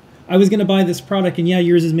 like, I was going to buy this product, and yeah,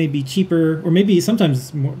 yours is maybe cheaper, or maybe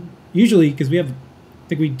sometimes more. Usually, because I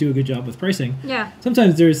think we do a good job with pricing. Yeah.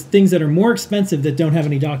 Sometimes there's things that are more expensive that don't have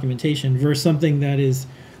any documentation versus something that is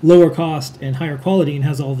lower cost and higher quality and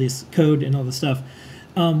has all this code and all this stuff.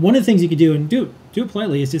 One of the things you could do, and do it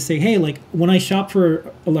politely, is just say, hey, like, when I shop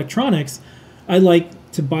for electronics, I like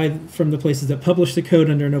to buy from the places that publish the code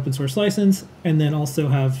under an open source license and then also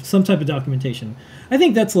have some type of documentation. I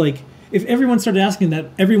think that's like, if everyone started asking that,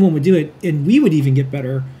 everyone would do it, and we would even get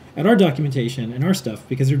better at our documentation and our stuff,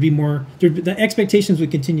 because the expectations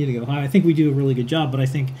would continue to go high. I think we do a really good job, but I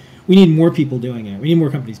think we need more people doing it. We need more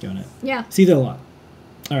companies doing it. Yeah. See that a lot.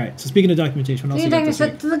 All right. So speaking of documentation, what else you got this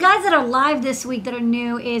week? So the guys that are live this week that are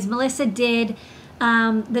new is Melissa did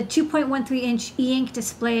the 2.13-inch e-ink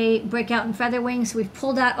display breakout and Featherwing. So we've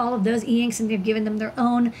pulled out all of those e-inks and they've given them their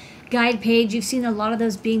own guide page. You've seen a lot of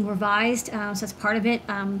those being revised, so that's part of it.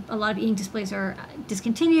 A lot of e-ink displays are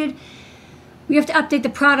discontinued. We have to update the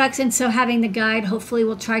products, and so having the guide hopefully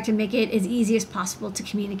will try to make it as easy as possible to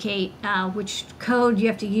communicate which code you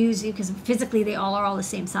have to use, because physically they all are all the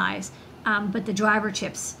same size, but the driver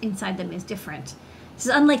chips inside them is different. This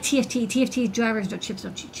is unlike TFT. TFT drivers, chips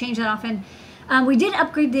don't change that often. We did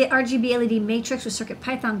upgrade the RGB LED matrix with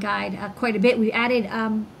CircuitPython guide quite a bit. We added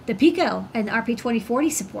the Pico and the RP2040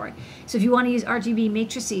 support. So if you want to use RGB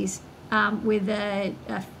matrices with the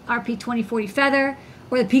RP2040 Feather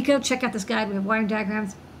or the Pico, check out this guide. We have wiring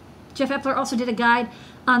diagrams. Jeff Epler also did a guide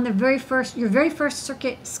on your very first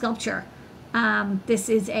circuit sculpture This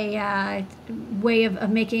is a way of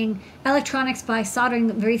making electronics by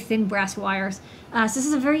soldering very thin brass wires. So this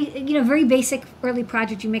is a very basic early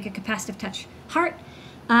project. You make a capacitive touch heart.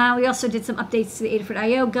 We also did some updates to the Adafruit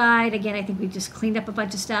I/O guide. Again, I think we just cleaned up a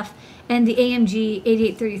bunch of stuff. And the AMG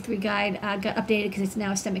 8833 guide got updated because it's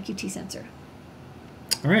now a STEMMA QT sensor.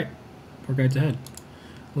 All right, 4 guides ahead.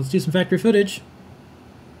 Let's do some factory footage.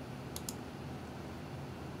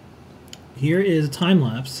 Here is a time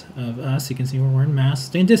lapse of us. You can see we're wearing masks,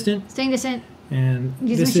 staying distant. Staying distant. And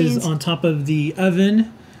Use this machines. is on top of the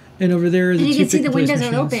oven. And over there is And the you two can see the pick-and-place windows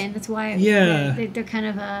are machines. open. That's why they're kind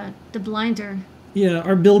of the blinds are. Yeah,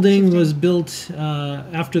 our building was built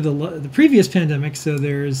after the previous pandemic, so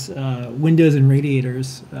there's windows and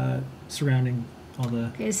radiators surrounding all the.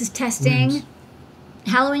 Okay, this is testing rooms.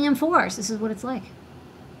 Halloween M4s. This is what it's like.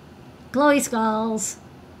 Glowy skulls.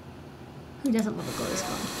 Who doesn't love a glowy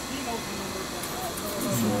skull?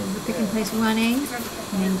 So the pick and place running,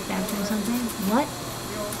 manufacturing something. What?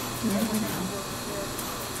 You never know.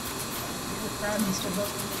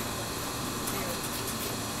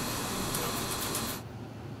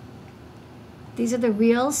 These are the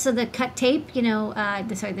reels. So the cut tape,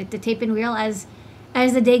 the tape and reel. As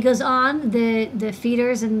the day goes on, the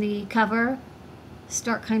feeders and the cover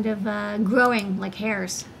start kind of growing like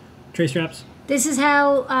hairs. Tray straps. This is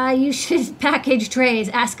how you should package trays.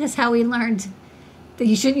 Ask us how we learned that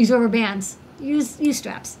you shouldn't use rubber bands. Use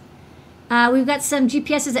straps. We've got some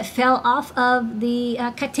GPSs that fell off of the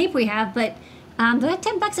cut tape we have, but they're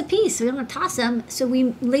 $10 a piece, so we don't want to toss them. So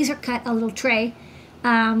we laser cut a little tray,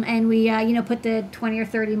 and we put the 20 or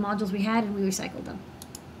 30 modules we had, and we recycled them.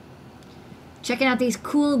 Checking out these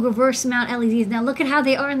cool reverse mount LEDs. Now look at how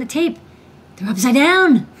they are in the tape. They're upside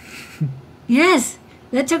down. Yes.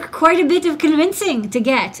 That took quite a bit of convincing to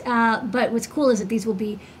get, but what's cool is that these will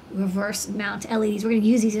be reverse mount LEDs. We're going to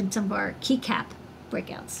use these in some of our keycap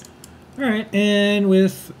breakouts. All right, and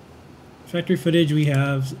with factory footage, we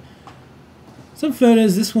have some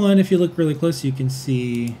photos. This one, if you look really close, you can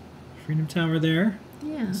see Freedom Tower there.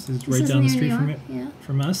 Yeah. This is right down the near street New from York, it, yeah.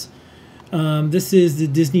 from us. This is the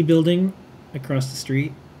Disney building across the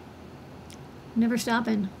street. Never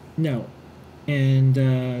stopping. No. And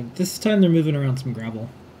this time they're moving around some gravel.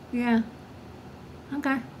 Yeah.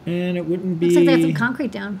 Okay. And it wouldn't be... Looks like they have some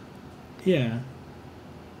concrete down. Yeah.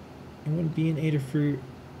 It wouldn't be an Adafruit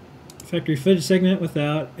factory footage segment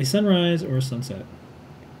without a sunrise or a sunset.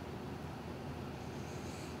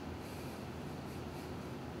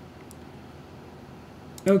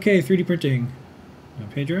 Okay, 3D printing. Now,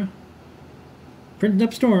 Pedro? Printing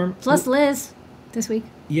up Storm. Plus Liz this week.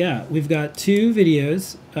 Yeah, we've got 2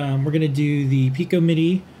 videos. We're going to do the Pico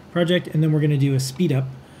MIDI project, and then we're going to do a speed up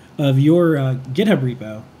of your GitHub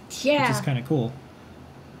repo, Yeah. which is kind of cool.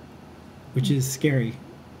 Which is scary.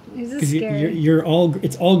 This is Because scary. you're all,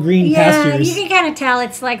 it's all green Yeah, pastures. you can kind of tell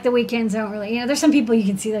it's like the weekends don't really, there's some people you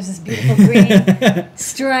can see there's this beautiful green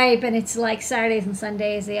stripe and it's like Saturdays and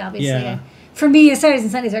Sundays. They obviously, Yeah. for me, Saturdays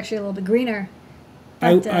and Sundays are actually a little bit greener.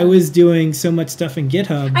 But, I was doing so much stuff in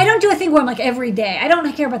GitHub. I don't do a thing where I'm like every day. I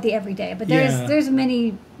don't care about the everyday, but Yeah. there's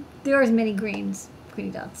many greeny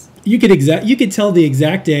dots. You could tell the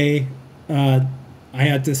exact day I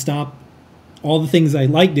had to stop all the things I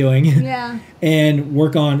like doing Yeah. and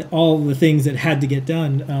work on all the things that had to get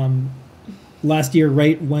done. Last year,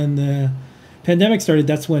 right when the pandemic started,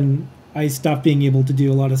 that's when I stopped being able to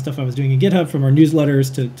do a lot of stuff I was doing in GitHub, from our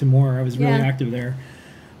newsletters to more. I was really Yeah. active there.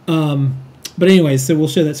 But anyways, so we'll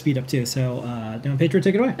show that speed up too. So, now Pedro,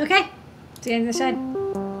 take it away. Okay. See you on the side.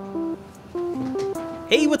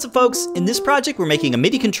 Hey, what's up folks? In this project we're making a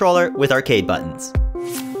MIDI controller with arcade buttons.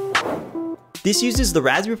 This uses the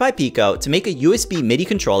Raspberry Pi Pico to make a USB MIDI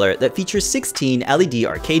controller that features 16 LED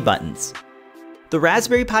arcade buttons. The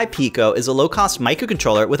Raspberry Pi Pico is a low-cost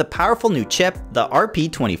microcontroller with a powerful new chip, the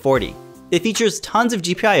RP2040. It features tons of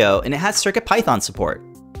GPIO and it has CircuitPython support.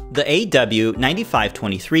 The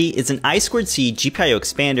AW9523 is an I2C GPIO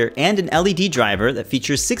expander and an LED driver that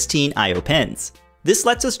features 16 I/O pins. This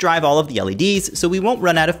lets us drive all of the LEDs so we won't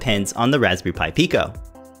run out of pins on the Raspberry Pi Pico.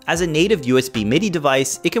 As a native USB MIDI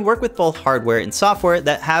device, it can work with both hardware and software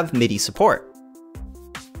that have MIDI support.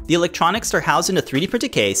 The electronics are housed in a 3D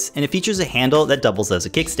printed case, and it features a handle that doubles as a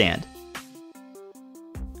kickstand.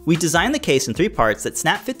 We designed the case in 3 parts that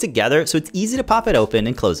snap fit together so it's easy to pop it open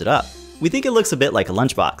and close it up. We think it looks a bit like a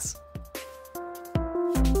lunchbox.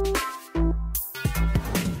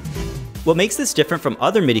 What makes this different from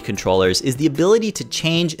other MIDI controllers is the ability to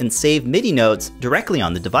change and save MIDI notes directly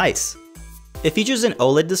on the device. It features an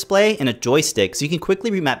OLED display and a joystick so you can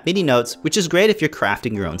quickly remap MIDI notes, which is great if you're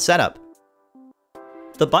crafting your own setup.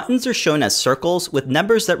 The buttons are shown as circles with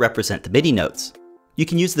numbers that represent the MIDI notes. You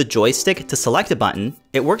can use the joystick to select a button.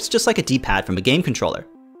 It works just like a D-pad from a game controller.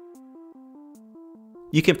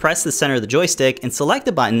 You can press the center of the joystick and select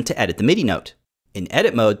a button to edit the MIDI note. In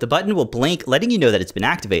edit mode, the button will blink, letting you know that it's been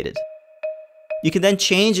activated. You can then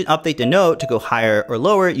change and update the note to go higher or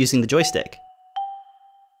lower using the joystick.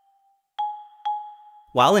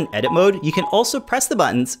 While in edit mode, you can also press the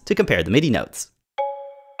buttons to compare the MIDI notes.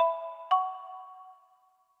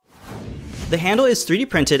 The handle is 3D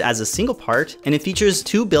printed as a single part, and it features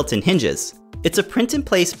 2 built-in hinges. It's a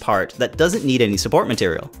print-in-place part that doesn't need any support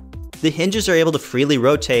material. The hinges are able to freely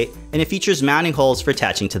rotate, and it features mounting holes for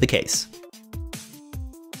attaching to the case.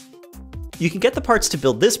 You can get the parts to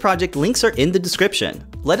build this project, links are in the description.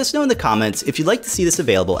 Let us know in the comments if you'd like to see this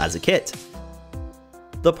available as a kit.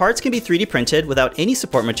 The parts can be 3D printed without any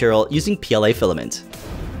support material using PLA filament.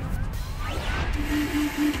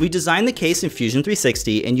 We designed the case in Fusion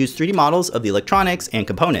 360 and used 3D models of the electronics and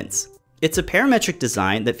components. It's a parametric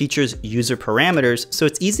design that features user parameters, so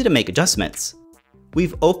it's easy to make adjustments.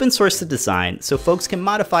 We've open sourced the design so folks can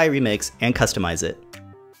modify, remix, and customize it.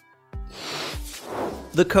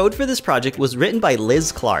 The code for this project was written by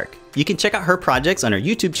Liz Clark. You can check out her projects on her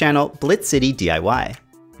YouTube channel, Blitz City DIY.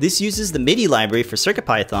 This uses the MIDI library for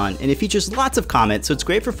CircuitPython, and it features lots of comments, so it's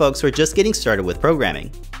great for folks who are just getting started with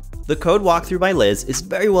programming. The code walkthrough by Liz is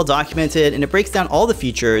very well documented, and it breaks down all the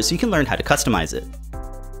features so you can learn how to customize it.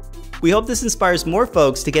 We hope this inspires more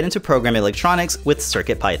folks to get into programming electronics with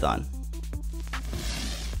CircuitPython.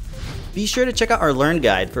 Be sure to check out our Learn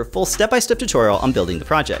Guide for a full step-by-step tutorial on building the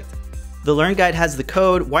project. The Learn Guide has the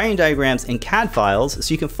code, wiring diagrams, and CAD files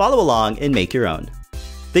so you can follow along and make your own.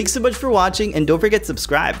 Thanks so much for watching, and don't forget to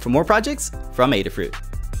subscribe for more projects from Adafruit.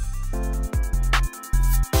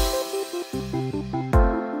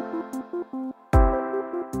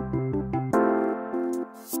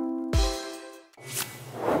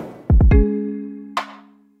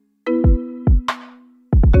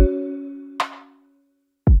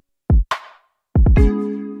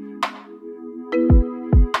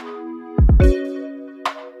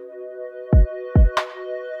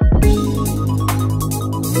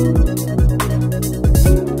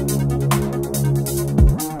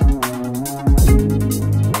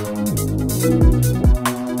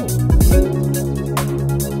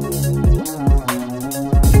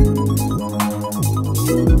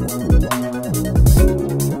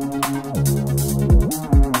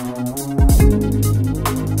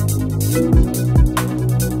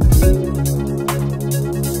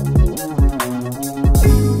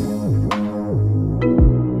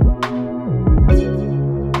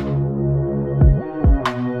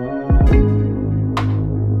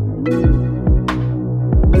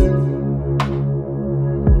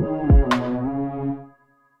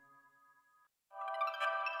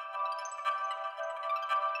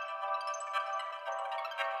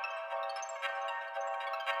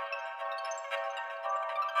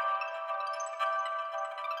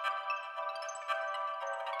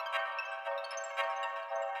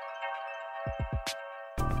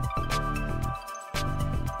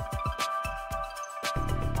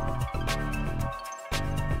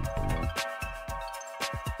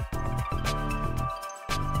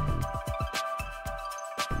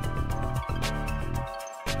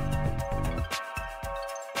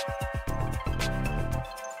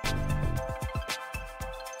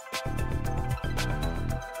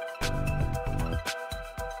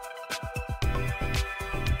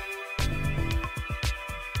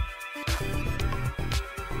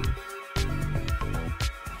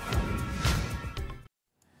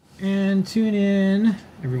 And tune in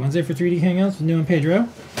every Wednesday for 3D Hangouts with Noah and Pedro.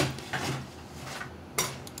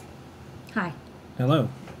 Hi. Hello.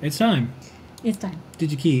 It's time. It's time.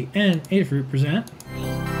 DigiKey and Adafruit present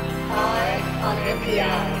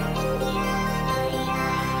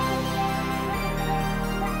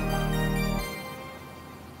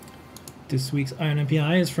This week's Ion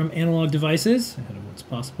MPI is from Analog Devices. Ahead of what's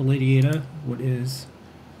possible, Lady Ada, what is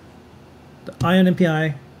the Ion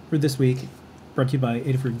MPI for this week? Brought to you by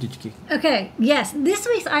Adafruit DigiKey. Okay, yes. This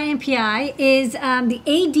week's INPI is the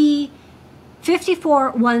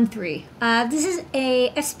AD5413. This is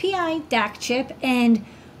a SPI DAC chip, and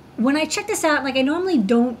when I check this out, like I normally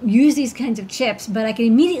don't use these kinds of chips, but I can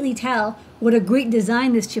immediately tell what a great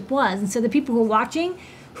design this chip was. And so the people who are watching,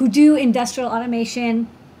 who do industrial automation,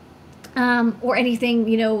 or anything,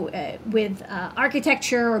 you know, with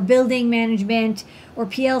architecture or building management or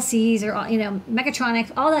PLCs or, you know,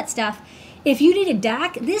 mechatronics, all that stuff. If you need a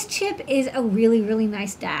DAC, this chip is a really, really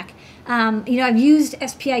nice DAC. You know, I've used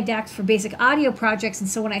SPI DACs for basic audio projects, and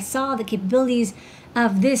so when I saw the capabilities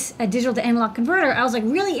of this digital to analog converter, I was like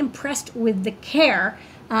really impressed with the care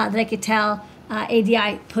that I could tell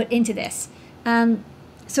ADI put into this.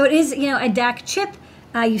 So it is, a DAC chip.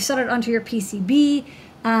 You solder it onto your PCB.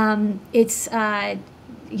 It's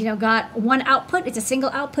got one output. It's a single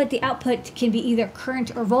output. The output can be either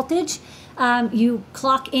current or voltage. You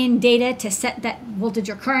clock in data to set that voltage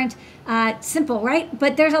or current. Simple, right?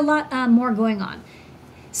 But there's a lot more going on.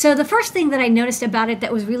 So the first thing that I noticed about it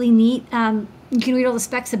that was really neat, you can read all the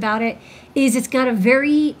specs about it, is it's got a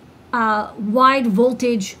very wide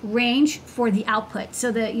voltage range for the output. So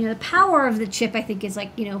the power of the chip, I think, is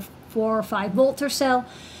like 4 or 5 volts or so.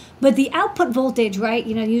 But the output voltage, right,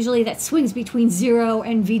 usually that swings between 0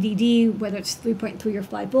 and VDD, whether it's 3.3 or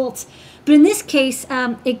 5 volts. But in this case,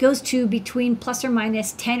 it goes to between plus or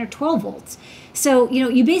minus 10 or 12 volts. So,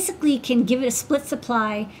 you basically can give it a split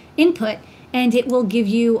supply input, and it will give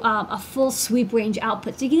you a full sweep range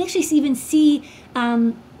output. So you can actually even see,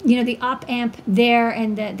 the op amp there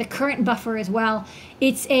and the current buffer as well.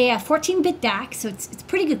 It's a 14-bit DAC, so it's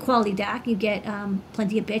pretty good quality DAC. You get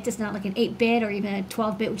plenty of bits. It's not like an 8-bit or even a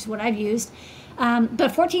 12-bit, which is what I've used.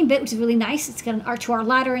 But 14-bit, which is really nice. It's got an R2R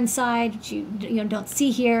ladder inside, which you don't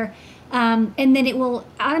see here. And then it will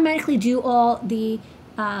automatically do all the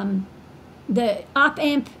op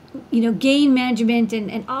amp, gain management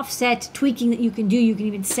and offset tweaking that you can do. You can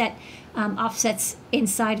even set offsets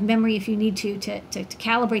inside memory if you need to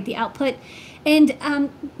calibrate the output. And,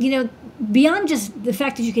 beyond just the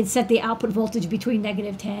fact that you can set the output voltage between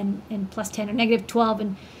 -10 and +10 or -12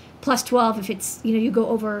 and +12 if it's, you go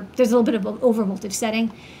over, there's a little bit of an over voltage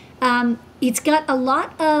setting. It's got a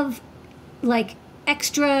lot of like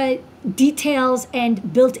extra details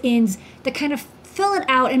and built-ins that kind of fill it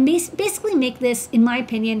out and basically make this, in my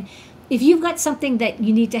opinion, if you've got something that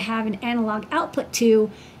you need to have an analog output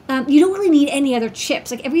to, you don't really need any other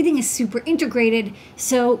chips. Like everything is super integrated.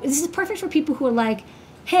 So this is perfect for people who are like,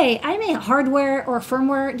 hey, I'm a hardware or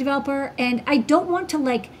firmware developer and I don't want to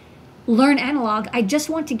like learn analog. I just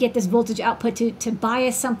want to get this voltage output to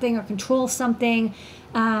bias something or control something,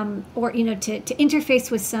 or to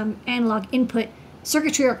interface with some analog input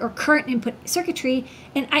circuitry or current input circuitry,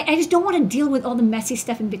 and I just don't want to deal with all the messy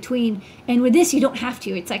stuff in between. And with this, you don't have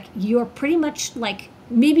to. It's like you're pretty much like,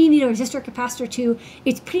 maybe you need a resistor capacitor too.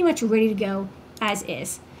 It's pretty much ready to go as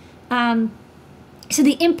is. So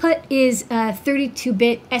the input is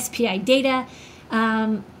 32-bit SPI data.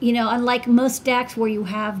 Unlike most DACs where you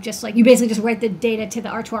have just like, you basically just write the data to the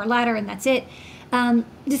R2R ladder and that's it.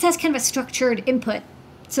 This has kind of a structured input.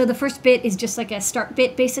 So the first bit is just like a start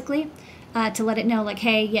bit basically, to let it know like,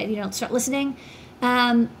 hey, yeah, start listening.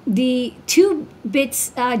 The 2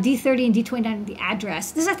 bits, D30 and D29, the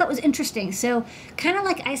address. This I thought was interesting. So kind of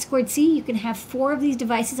like I2C, you can have 4 of these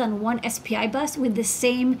devices on one SPI bus with the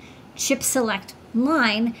same chip select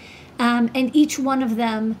line, and each one of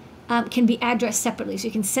them can be addressed separately. So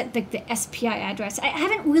you can set the SPI address. I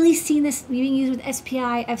haven't really seen this being used with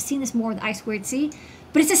SPI. I've seen this more with I2C,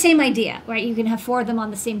 but it's the same idea, right? You can have 4 of them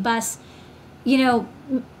on the same bus.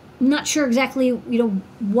 Not sure exactly,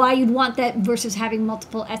 why you'd want that versus having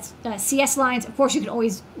multiple CS lines. Of course, you can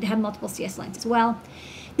always have multiple CS lines as well.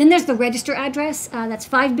 Then there's the register address. That's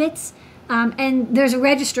 5 bits. And there's a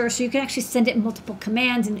register, so you can actually send it multiple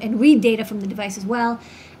commands and read data from the device as well.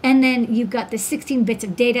 And then you've got the 16 bits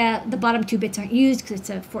of data. The bottom 2 bits aren't used because it's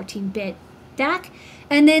a 14-bit DAC.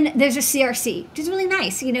 And then there's a CRC, which is really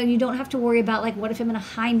nice. You don't have to worry about, like, what if I'm in a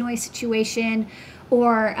high noise situation,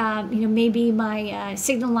 or maybe my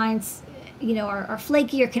signal lines, are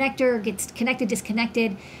flaky, or connector gets connected,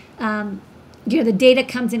 disconnected. The data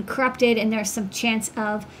comes in corrupted, and there's some chance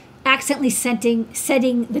of accidentally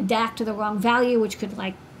setting the DAC to the wrong value, which could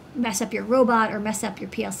like mess up your robot or mess up your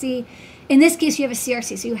PLC. In this case, you have a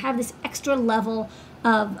CRC, so you have this extra level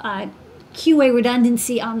of QA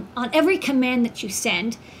redundancy on every command that you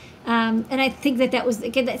send. And I think that was,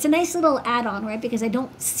 again, it's a nice little add-on, right? Because I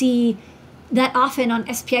don't see that often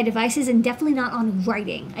on SPI devices, and definitely not on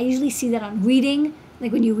writing. I usually see that on reading,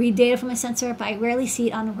 like when you read data from a sensor, but I rarely see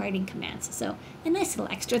it on writing commands. So a nice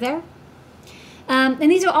little extra there.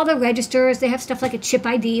 And these are all the registers. They have stuff like a chip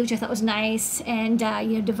ID, which I thought was nice, and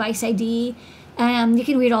device ID. You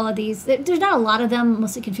can read all of these. There's not a lot of them,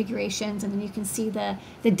 mostly configurations, and then you can see the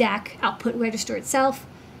DAC output register itself.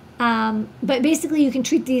 But basically, you can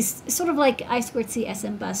treat these sort of like I2C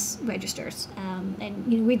SM bus registers,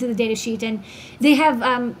 and read through the data sheet. And they have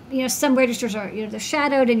some registers are they're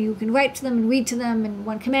shadowed, and you can write to them and read to them in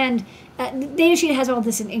one command. The data sheet has all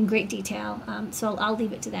this in great detail, so I'll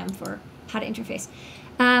leave it to them for how to interface.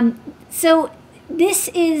 So this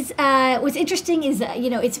is what's interesting is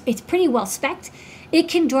it's pretty well spec'd. It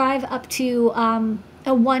can drive up to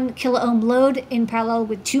a 1 kilo ohm load in parallel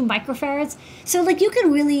with 2 microfarads. So like you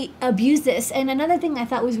can really abuse this. And another thing I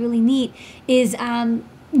thought was really neat is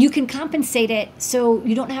you can compensate it so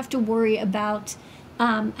you don't have to worry about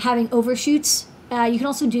having overshoots. You can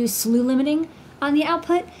also do slew limiting on the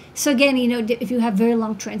output. So again, if you have very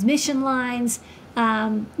long transmission lines,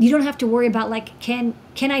 you don't have to worry about like, can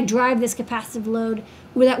I drive this capacitive load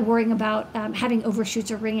without worrying about having overshoots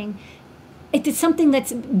or ringing. It's something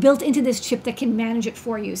that's built into this chip that can manage it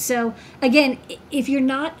for you. So again, if you're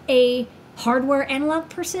not a hardware analog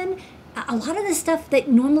person, a lot of the stuff that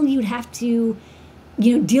normally you'd have to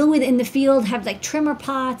deal with in the field, have like trimmer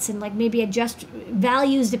pots and like maybe adjust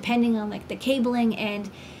values depending on like the cabling and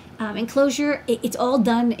enclosure, it's all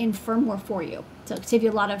done in firmware for you. So it saves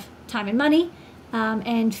you a lot of time and money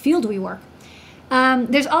and field rework.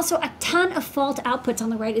 There's also a ton of fault outputs. On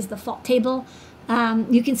the right is the fault table.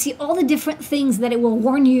 You can see all the different things that it will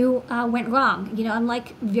warn you went wrong.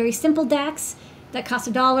 Unlike very simple DACs that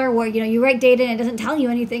cost $1, where you write data and it doesn't tell you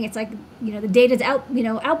anything. It's like the data's out,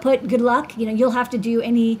 output. Good luck. You'll have to do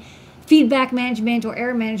any feedback management or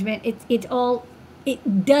error management.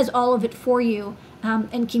 It does all of it for you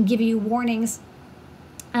and can give you warnings.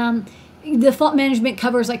 The fault management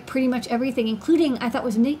covers like pretty much everything, including, I thought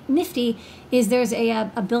was nifty, is there's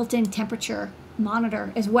a built-in temperature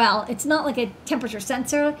monitor as well. It's not like a temperature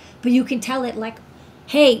sensor, but you can tell it like,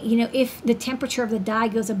 hey, if the temperature of the die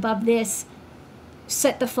goes above this,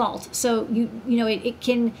 set the fault. So it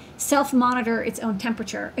can self-monitor its own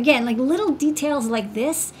temperature. Again, like little details like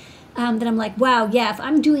this that I'm like, wow, yeah, if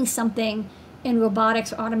I'm doing something in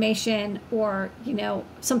robotics or automation or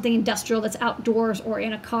something industrial that's outdoors or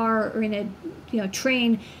in a car or in a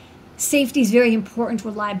train, safety is very important,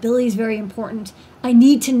 reliability is very important. I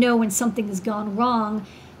need to know when something has gone wrong.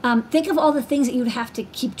 Think of all the things that you would have to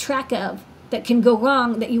keep track of that can go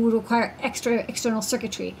wrong, that you would require extra external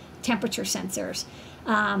circuitry, temperature sensors,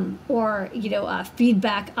 or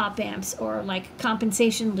feedback op amps, or like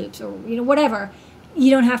compensation loops, or whatever.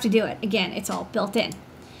 You don't have to do it. Again, it's all built in.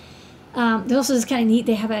 There's also this kind of neat,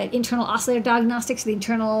 they have an internal oscillator diagnostics. The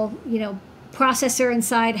internal processor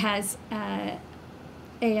inside has a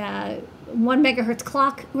 1 megahertz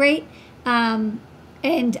clock rate, and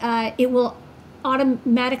it will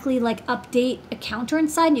automatically like update a counter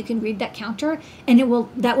inside. You can read that counter, and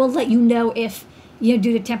that will let you know if due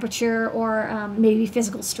to temperature or maybe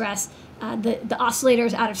physical stress, the oscillator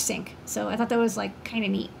is out of sync. So I thought that was like kind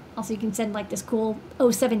of neat. Also, you can send like this cool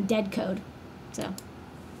 07 dead code. So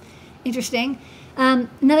interesting.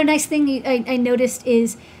 Another nice thing I noticed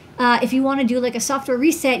is if you want to do like a software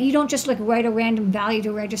reset, you don't just like write a random value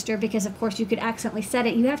to register, because of course you could accidentally set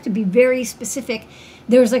it. You have to be very specific.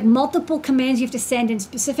 There's like multiple commands you have to send in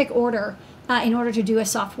specific order in order to do a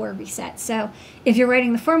software reset. So if you're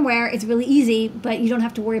writing the firmware, it's really easy, but you don't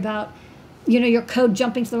have to worry about your code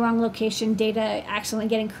jumping to the wrong location, data accidentally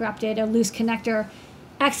getting corrupted, a loose connector,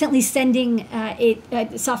 accidentally sending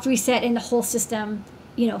a soft reset, and the whole system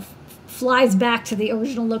flies back to the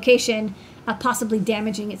original location, possibly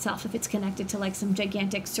damaging itself if it's connected to like some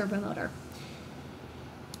gigantic servo motor.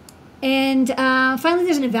 And finally,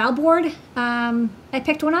 there's an eval board. I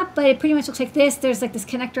picked one up, but it pretty much looks like this. There's like this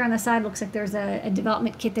connector on the side. Looks like there's a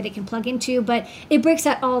development kit that it can plug into, but it breaks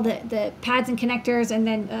out all the pads and connectors, and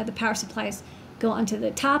then the power supplies go onto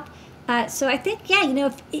the top. So I think,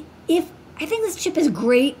 yeah, if I think this chip is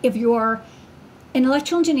great if you're an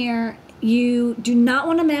electrical engineer, you do not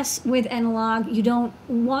want to mess with analog. You don't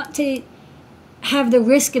want to have the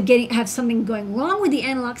risk of have something going wrong with the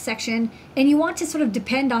analog section, and you want to sort of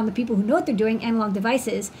depend on the people who know what they're doing, analog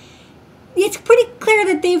devices. It's pretty clear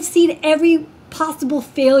that they've seen every possible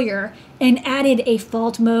failure and added a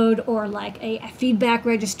fault mode or like a feedback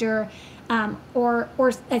register or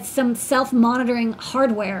some self-monitoring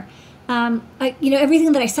hardware.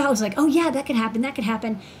 Everything that I saw was like, oh yeah, that could happen, that could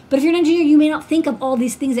happen. But if you're an engineer, you may not think of all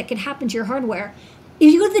these things that could happen to your hardware.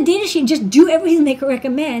 If you go to the data sheet and just do everything they could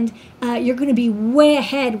recommend, you're going to be way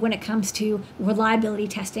ahead when it comes to reliability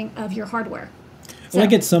testing of your hardware. So,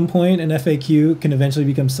 like at some point, an FAQ can eventually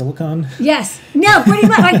become silicon. Yes. No, pretty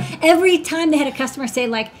much. Like every time they had a customer say,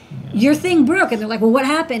 like, your thing broke, and they're like, well, what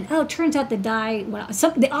happened? Oh, it turns out the die,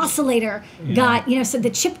 the oscillator got, so the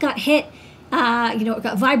chip got hit. It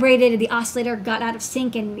got vibrated, and the oscillator got out of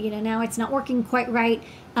sync, and now it's not working quite right.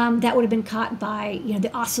 That would have been caught by the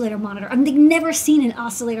oscillator monitor. I've never seen an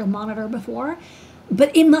oscillator monitor before,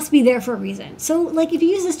 but it must be there for a reason. So, like, if you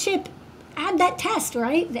use this chip, add that test,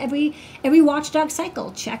 right? Every watchdog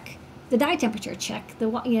cycle, check the die temperature, check the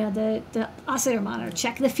the oscillator monitor,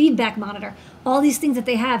 check the feedback monitor, all these things that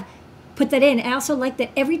they have. Put that in. I also like that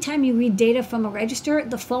every time you read data from a register,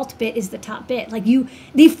 the fault bit is the top bit. Like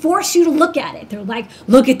they force you to look at it. They're like,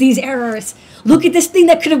 look at these errors. Look at this thing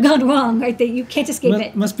that could have gone wrong, right? That you can't escape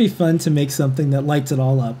it. Must be fun to make something that lights it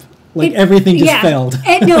all up. Like everything just failed.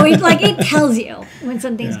 No, it tells you when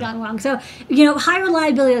something's gone wrong. So, high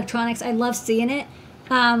reliability electronics, I love seeing it.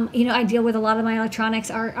 I deal with a lot of my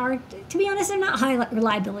electronics are, to be honest, they're not high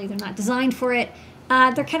reliability. They're not designed for it.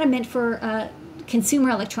 They're kind of meant for consumer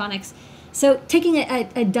electronics. So taking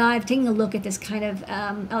a dive, taking a look at this kind of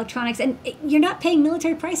electronics, and you're not paying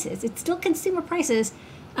military prices. It's still consumer prices,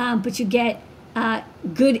 but you get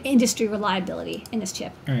good industry reliability in this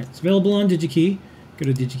chip. All right, it's available on DigiKey. Go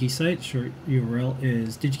to DigiKey site. Short URL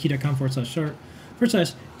is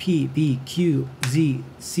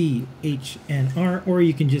digikey.com/PBQZCHNR, or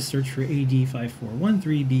you can just search for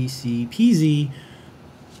AD5413BCPZ.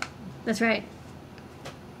 That's right.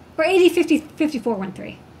 Or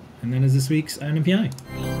AD5413. And that is this week's NMPI.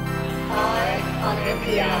 on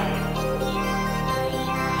MPI.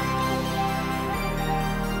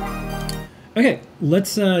 Okay,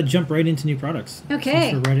 let's jump right into new products.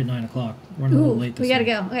 Okay. Since we're right at 9 o'clock. We're running a little late this we gotta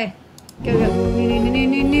week. go. Okay. Go.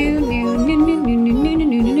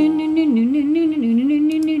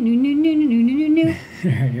 All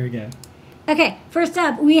right, here we go. Okay, first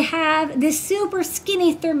up, we have this super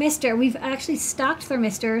skinny thermistor. We've actually stocked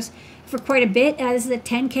thermistors for quite a bit. This is a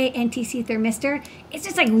 10K NTC thermistor. It's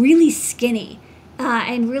just like really skinny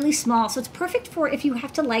and really small. So it's perfect for if you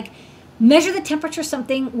have to measure the temperature of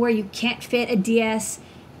something where you can't fit a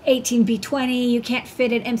DS18B20, you can't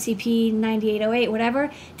fit an MCP 9808,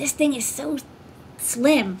 whatever. This thing is so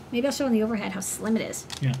slim. Maybe I'll show on the overhead how slim it is.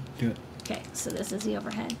 Yeah, do it. Okay, so this is the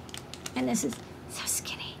overhead. And this is so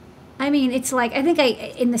skinny. I mean, it's like,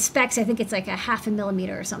 in the specs, I think it's like a 0.5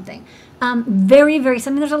 millimeter or something. Very, very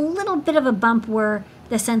slim. There's a little bit of a bump where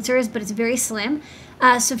the sensor is, but it's very slim.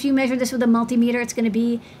 So if you measure this with a multimeter, it's going to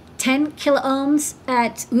be 10 kiloohms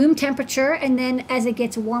at room temperature. And then as it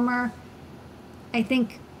gets warmer, I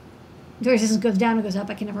think the resistance goes down or goes up.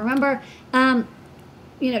 I can never remember.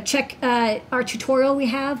 Check our tutorial we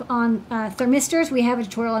have on thermistors. We have a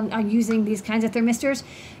tutorial on using these kinds of thermistors.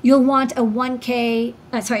 You'll want a 10K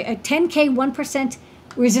 1%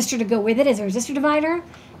 resistor to go with it as a resistor divider.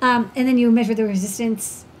 And then you measure the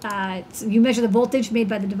resistance. So you measure the voltage made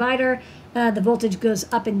by the divider. The voltage goes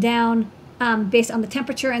up and down based on the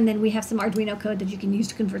temperature. And then we have some Arduino code that you can use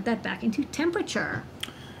to convert that back into temperature.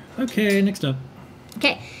 Okay, next up.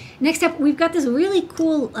 Okay. Next up, we've got this really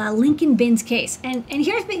cool Lincoln Bins case. And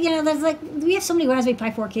here's, there's we have so many Raspberry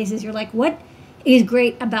Pi 4 cases. You're like, what is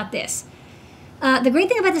great about this? The great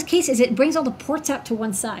thing about this case is it brings all the ports out to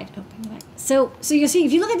one side. Oh, so you'll see,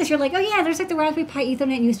 if you look at this, you're like, oh yeah, there's the Raspberry Pi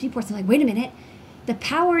Ethernet and USB ports. I'm like, wait a minute. The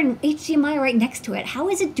power and HDMI are right next to it. How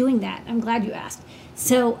is it doing that? I'm glad you asked.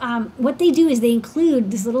 So what they do is they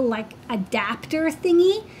include this little adapter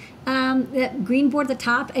thingy. That green board at the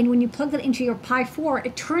top, and when you plug that into your Pi 4,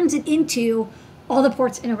 it turns it into all the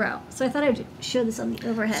ports in a row. So I thought I would show this on the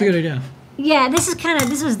overhead. It's a good idea. Yeah, this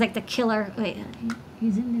was like the killer. Wait,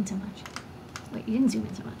 you zoomed in so much. Wait, you didn't zoom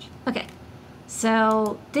in so much. Okay,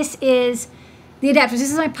 so this is the adapters.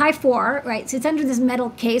 This is my Pi 4, right? So it's under this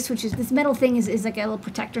metal case, which is this metal thing is like a little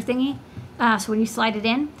protector thingy. So when you slide it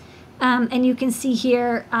in. And you can see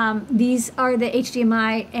here, these are the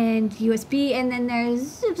HDMI and USB, and then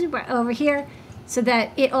there's over here, so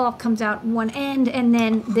that it all comes out one end, and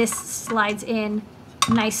then this slides in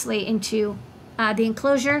nicely into the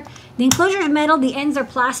enclosure. The enclosure is metal, the ends are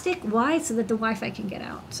plastic. Why? So that the Wi-Fi can get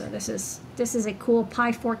out. So this is a cool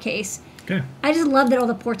Pi 4 case. Okay. I just love that all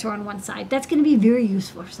the ports are on one side. That's going to be very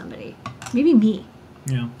useful for somebody. Maybe me.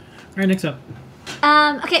 Yeah. All right, next up.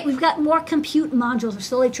 Okay, we've got more compute modules. They're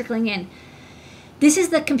slowly trickling in. This is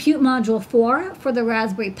the compute module 4 for the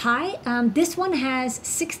Raspberry Pi. This one has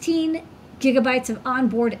 16 gigabytes of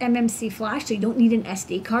onboard MMC flash, so you don't need an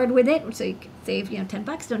SD card with it. So you can save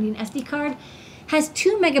 $10. Don't need an SD card. Has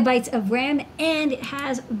 2 megabytes of RAM, and it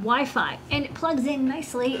has Wi-Fi, and it plugs in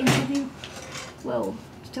nicely into the. Whoa,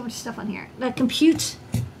 there's so much stuff on here. The compute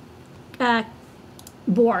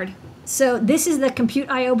board. So this is the Compute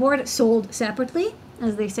I/O board sold separately,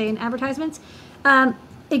 as they say in advertisements.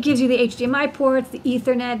 It gives you the HDMI ports, the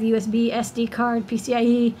Ethernet, the USB, SD card,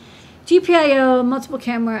 PCIe, GPIO, multiple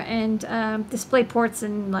camera, and display ports,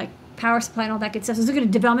 and power supply and all that good stuff. So it's a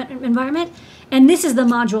good development environment. And this is the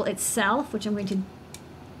module itself, which I'm going to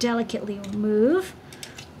delicately remove.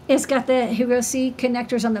 It's got the Hiroshi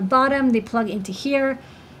connectors on the bottom. They plug into here.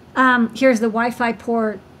 Here's the Wi-Fi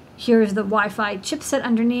port. Here's the Wi-Fi chipset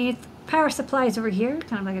underneath. power supplies over here,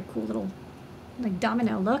 kind of like a cool little like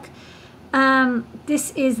domino look.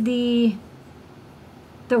 This is the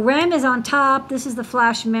RAM is on top. This is the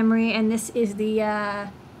flash memory, and this is the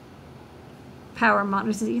power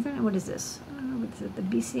monitor. This is Ethernet. What is this? I don't know. What is it? The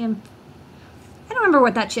BCM. I don't remember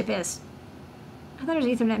what that chip is. I thought it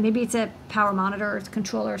was Ethernet. Maybe it's a power monitor or it's a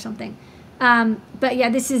controller or something. But yeah,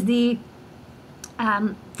 this is the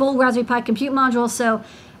full Raspberry Pi compute module. So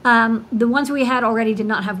the ones we had already did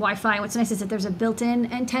not have Wi-Fi. What's nice is that there's a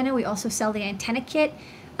built-in antenna. We also sell the antenna kit.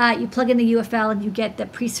 You plug in the UFL and you get the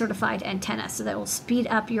pre-certified antenna. So that will speed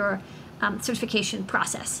up your certification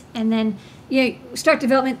process. And then you start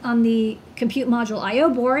development on the compute module I/O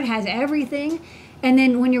board. Has everything. And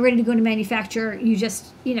then when you're ready to go to manufacture, you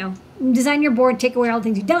just, design your board, take away all the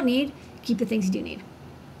things you don't need, keep the things you do need.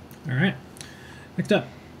 All right. Next up.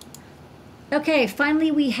 Okay,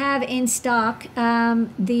 finally we have in stock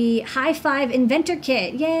the Hi5 Inventor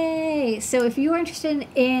Kit. Yay! So if you are interested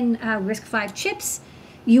in RISC-V chips,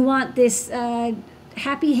 you want this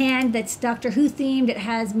happy hand that's Doctor Who themed. It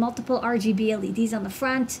has multiple RGB LEDs on the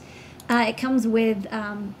front. It comes with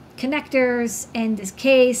connectors and this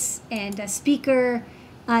case and a speaker,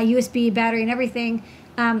 USB battery and everything.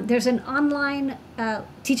 There's an online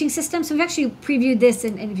teaching system. So we've actually previewed this,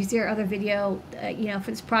 and if you see our other video,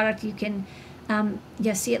 for this product, you can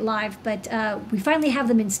see it live. But we finally have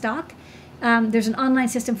them in stock. There's an online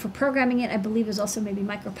system for programming it. I believe there's also maybe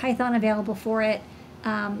MicroPython available for it.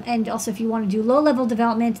 And also if you want to do low-level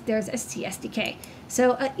development, there's ST SDK.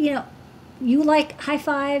 So, you like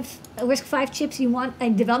Hi5, RISC-V chips, you want a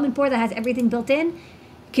development board that has everything built in,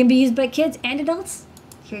 can be used by kids and adults,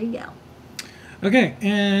 here you go. Okay,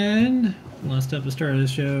 and last up to start of the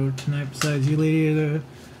show tonight, besides you, Lady,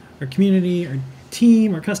 our community, our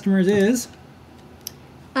team, our customers, is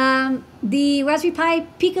the Raspberry Pi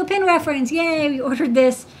Pico pin reference. Yay, we ordered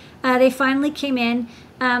this. They finally came in.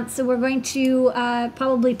 So we're going to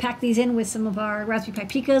probably pack these in with some of our Raspberry Pi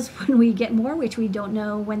Picos when we get more, which we don't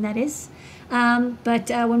know when that is. But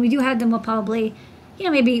when we do have them, we'll probably,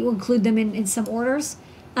 maybe we'll include them in some orders.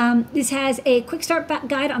 This has a quick start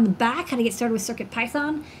guide on the back, how to get started with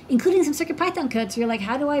CircuitPython, including some CircuitPython code. So you're like,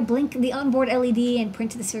 how do I blink the onboard LED and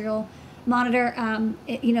print to the serial monitor?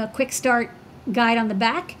 A quick start guide on the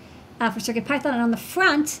back for CircuitPython. And on the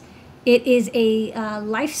front, it is a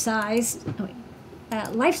life-size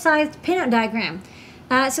pinout diagram.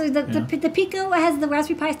 So the Pico has the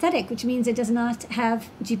Raspberry Pi aesthetic, which means it does not have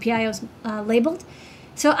GPIOs labeled.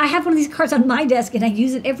 So I have one of these cards on my desk, and I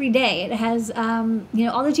use it every day. It has, all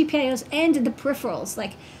the GPIOs and the peripherals.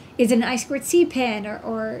 Like, is it an I2C pin,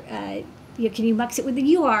 or can you mux it with the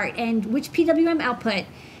UART, and which PWM output,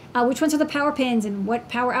 which ones are the power pins, and what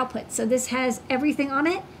power output. So this has everything on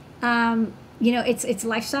it. It's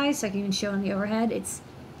life size, so I can even show on the overhead. It's,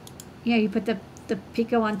 you put the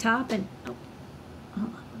Pico on top, and hold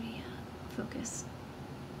on, let me focus.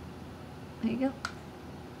 There you go.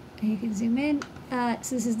 And you can zoom in.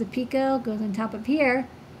 So this is the Pico, goes on top of here,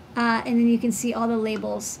 and then you can see all the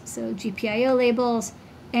labels. So GPIO labels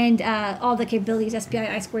and all the capabilities, SPI,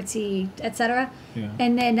 I2C, etc. Yeah.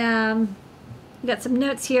 And then we got some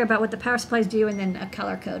notes here about what the power supplies do, and then a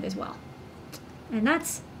color code as well. And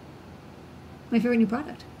that's my favorite new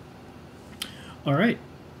product. all right.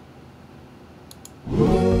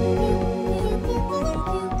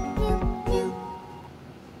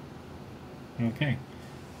 Okay.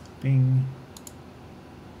 Bing.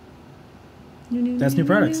 That's new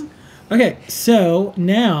products. Okay, so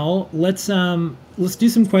now let's do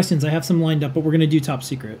some questions. I have some lined up, but we're gonna do top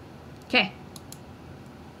secret. Okay.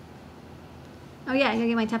 Oh yeah, I gotta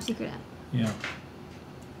get my top secret out. Yeah.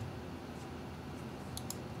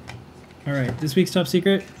 All right, this week's top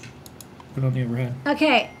secret. Put on the overhead.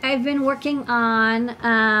 Okay, I've been working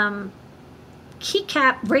on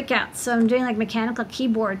keycap breakouts. So I'm doing like mechanical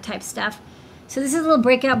keyboard type stuff. So this is a little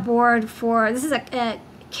breakout board for, this is a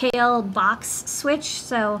Kale box switch.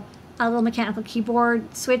 So a little mechanical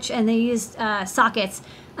keyboard switch, and they used sockets.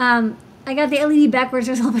 I got the LED backwards.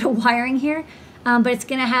 There's a little bit of wiring here, but it's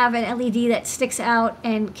gonna have an LED that sticks out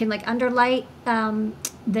and can like underlight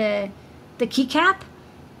the keycap.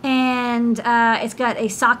 And it's got a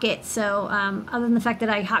socket, so other than the fact that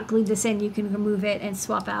I hot glued this in, you can remove it and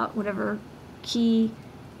swap out whatever key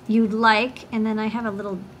you'd like. And then I have a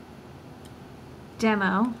little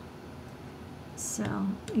demo. So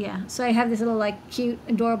yeah, so I have this little like cute,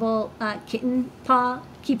 adorable kitten paw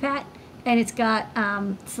keypad, and it's got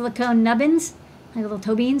silicone nubbins, like little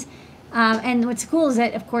toe beans. And what's cool is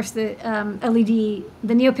that, of course, the LED,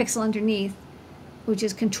 the NeoPixel underneath, which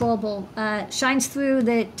is controllable, shines through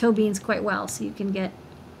the toe beans quite well, so you can get,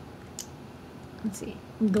 let's see,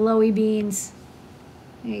 glowy beans.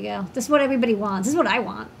 There you go. This is what everybody wants. This is what I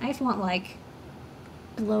want. I just want like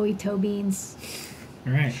glowy toe beans.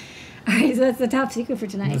 All right. All right, so that's the top secret for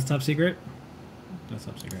tonight. That's top secret. That's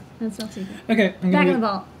top secret. That's top secret. Okay. Back in the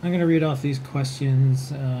vault. I'm gonna read off these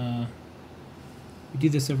questions. We do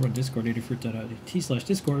this over on Discord,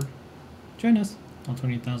 adafruit.it/Discord. Join us. All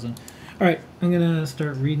 28,000. All right, I'm gonna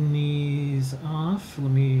start reading these off.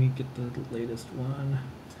 Let me get the latest one.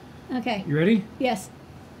 Okay. You ready? Yes.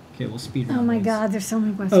 Okay, we'll speed run Oh my these. God, there's so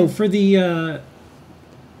many questions. Oh, for the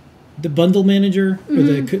bundle manager or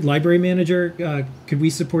the library manager, could we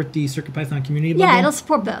support the CircuitPython community bundle? Yeah, it'll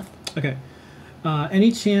support both. Okay.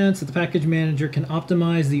 Any chance that the package manager can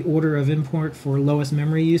optimize the order of import for lowest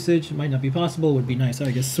memory usage? It might not be possible. Would be nice, I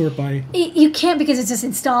guess. Sort by. You can't because it's just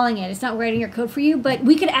installing it. It's not writing your code for you. But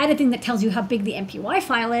we could add a thing that tells you how big the MPY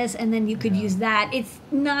file is, and then you could use that. It's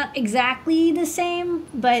not exactly the same,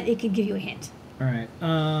 but it could give you a hint. All right.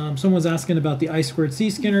 Someone's asking about the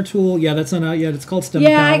I2C scanner tool. Yeah, that's not out yet. It's called STEM.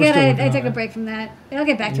 Yeah, I took a break from that. I'll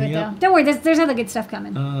get back to it Yep. though. Don't worry, there's other good stuff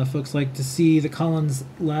coming. Folks like to see the Collins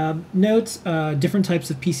Lab notes, different types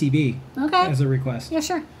of PCB Okay. as a request. Yeah,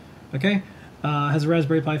 sure. Okay. Has the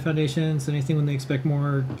Raspberry Pi Foundation said anything when they expect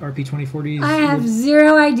more RP2040s? I have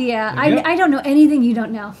zero idea. There you go. I don't know anything you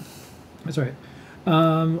don't know. That's right.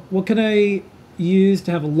 What can I use to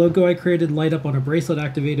have a logo I created light up on a bracelet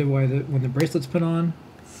activated when the bracelet's put on?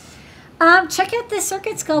 Check out this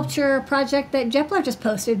circuit sculpture project that Jepler just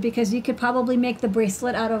posted, because you could probably make the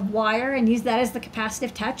bracelet out of wire and use that as the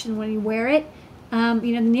capacitive touch, and when you wear it, the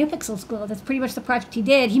NeoPixels glow. That's pretty much the project he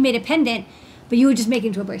did. He made a pendant, but you would just make it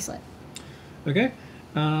into a bracelet. Okay.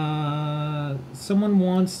 Someone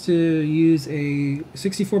wants to use a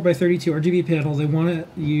 64 by 32 RGB panel. They want to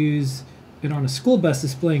use it on a school bus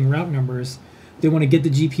displaying route numbers. They want to get the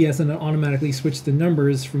GPS and automatically switch the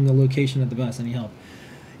numbers from the location of the bus. Any help?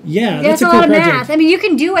 Yeah, that's a cool lot of project. math. I mean, you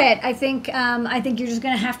can do it. I think you're just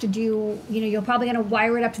going to have to do, you're probably going to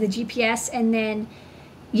wire it up to the GPS and then,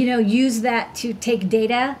 use that to take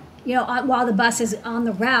data. While the bus is on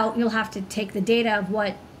the route, you'll have to take the data of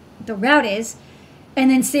what the route is and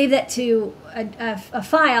then save that to a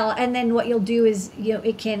file. And then what you'll do is,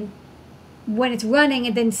 it can, when it's running,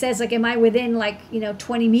 it then says, like, am I within,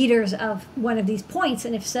 20 meters of one of these points?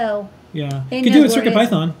 And if so, yeah. You it can do it knows with where it is.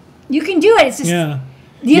 CircuitPython. You can do it. It's just, Yeah.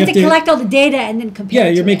 you have to collect all the data and then compare it. Yeah,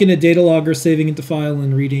 you're to making it. a data logger, saving it to file,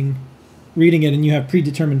 and reading it, and you have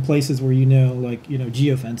predetermined places where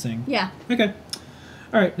geofencing. Yeah. Okay.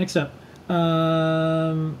 All right, next up.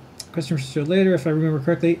 Question for show later, if I remember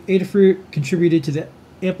correctly. Adafruit contributed to the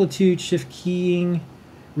amplitude shift keying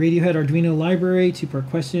Radiohead Arduino library. Two-part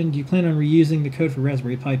question. Do you plan on reusing the code for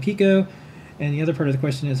Raspberry Pi Pico? And the other part of the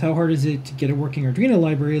question is, how hard is it to get a working Arduino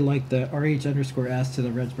library like the RH_S to the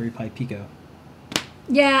Raspberry Pi Pico?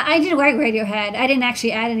 Yeah, I did write Radiohead. I didn't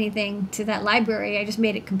actually add anything to that library. I just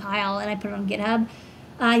made it compile and I put it on GitHub.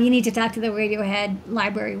 You need to talk to the Radiohead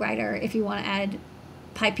library writer if you want to add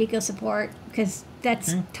Pi Pico support, because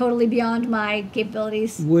that's totally beyond my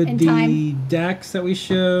capabilities Would and the time. DACs that we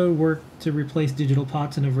showed work to replace digital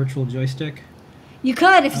pots in a virtual joystick? You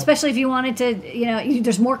could, especially if you wanted to,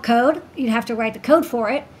 there's more code. You'd have to write the code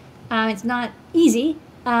for it. It's not easy,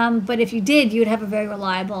 but if you did, you'd have a very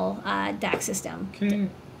reliable DAC system. Okay.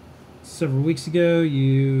 Several weeks ago,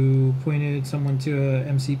 you pointed someone to a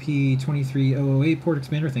MCP 23008 port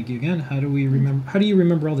expander. Thank you again. How do you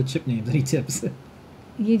remember all the chip names? Any tips?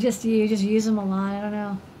 You just use them a lot. I don't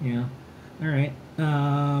know. Yeah. All right.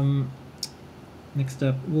 Next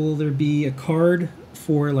up, will there be a card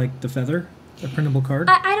for the Feather, a printable card?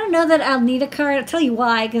 I don't know that I'll need a card. I'll tell you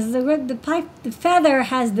why, because the Feather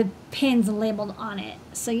has the pins labeled on it,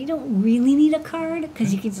 so you don't really need a card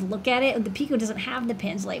because you can just look at it. The Pico doesn't have the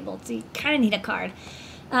pins labeled, so you kind of need a card.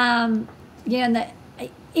 And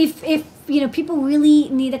if people really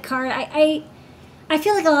need a card, I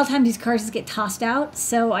feel like a lot of times these cards just get tossed out.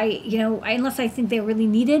 So unless I think they're really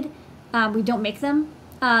needed, we don't make them.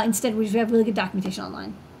 Instead, we have really good documentation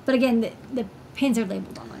online. But again, the pins are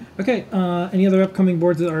labeled online. Okay. Any other upcoming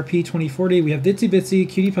boards at RP 2040? We have Ditsy Bitsy,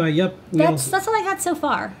 Cutie Pie. Yep. That's all I got so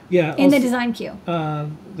far. Yeah. In the design queue.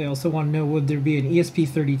 They also want to know, would there be an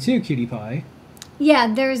ESP32 Cutie Pie?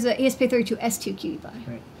 Yeah, there's a ESP32 S2 Cutie Pie.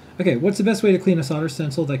 Right. Okay. What's the best way to clean a solder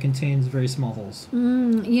stencil that contains very small holes?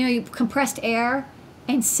 You compressed air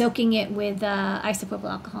and soaking it with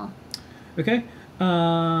isopropyl alcohol. Okay.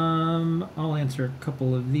 I'll answer a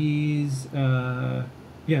couple of these.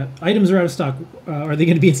 Yeah, items are out of stock. Are they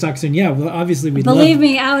going to be in stock soon? Yeah, well, obviously we'd Believe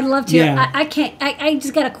me, I would love to. Yeah. I can't. I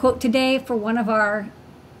just got a quote today for one of our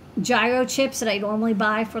gyro chips that I normally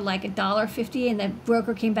buy for like $1.50, and the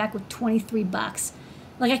broker came back with $23.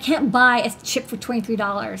 Like I can't buy a chip for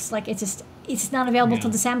 $23. Like it's just not available till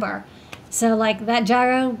December. So like that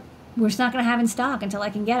gyro, we're just not going to have in stock until I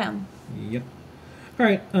can get them. Yep. All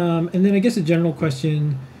right, and then I guess a general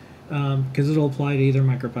question, because it'll apply to either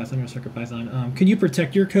MicroPython or CircuitPython. Can you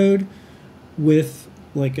protect your code with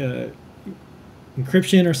like a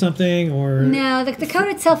encryption or something, or no? The code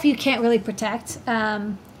itself you can't really protect.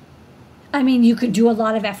 I mean, you could do a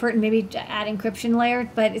lot of effort and maybe add encryption layer,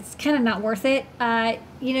 but it's kind of not worth it.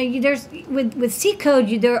 There's with C code,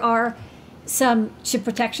 there are some chip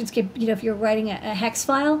protections. If you're writing a hex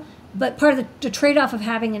file, but part of the trade-off of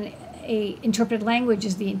having a interpreted language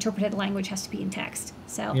is the interpreted language has to be in text.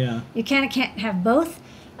 So you can't have both.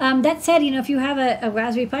 That said, if you have a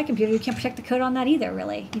Raspberry Pi computer, you can't protect the code on that either.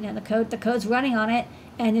 Really, the code's running on it,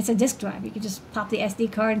 and it's a disk drive. You can just pop the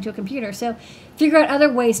SD card into a computer. So figure out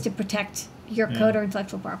other ways to protect your code or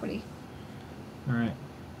intellectual property. All right.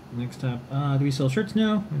 Next up, do we sell shirts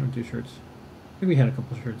now? We don't do shirts. I think we had a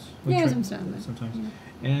couple of shirts. Sometimes.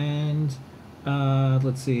 Yeah. And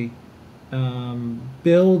let's see.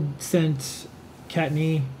 Bill sent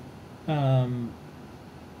Kattni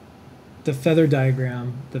the feather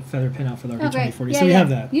diagram, the feather pinout for the RP2040. So we have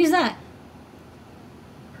that. Use that.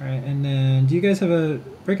 All right, and then do you guys have a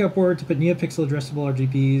breakout board to put NeoPixel addressable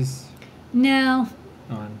RGBs No.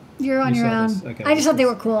 on? You're on your own. Okay, I just thought they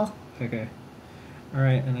were cool. Okay. All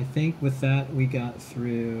right, and I think with that we got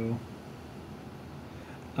through.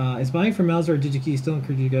 Is buying from Mouser or DigiKey still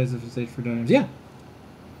encourage you guys if it's safe for donors? Yeah.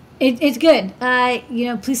 It's good.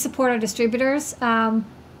 Please support our distributors.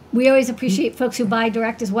 We always appreciate folks who buy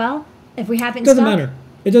direct as well. If we have it in stock. Doesn't matter.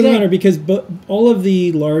 It doesn't matter because all of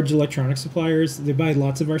the large electronic suppliers, they buy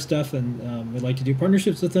lots of our stuff, and we like to do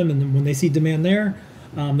partnerships with them. And then when they see demand there,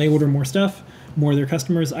 they order more stuff, more of their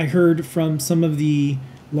customers. I heard from some of the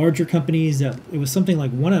larger companies that it was something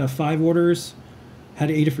like 1 out of 5 orders had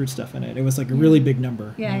Adafruit stuff in it. It was like a really big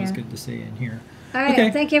number. Yeah, That was good to see in here. All right.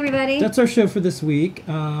 Okay. Thank you, everybody. That's our show for this week.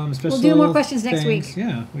 We'll do more questions next week.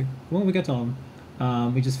 Yeah. We got to all of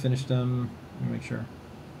them. We just finished them. Let me make sure.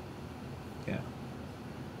 Yeah.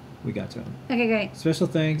 We got to them. Okay, great. Special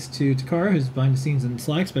thanks to Takara, who's behind the scenes in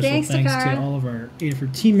Slack. Special thanks Takara. to all of our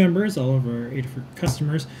Adafruit team members, all of our Adafruit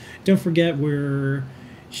customers. Don't forget, we're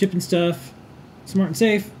shipping stuff smart and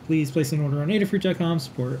safe. Please place an order on Adafruit.com,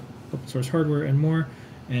 support open source hardware and more.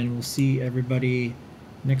 And we'll see everybody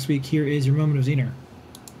next week. Here is your moment of Zener.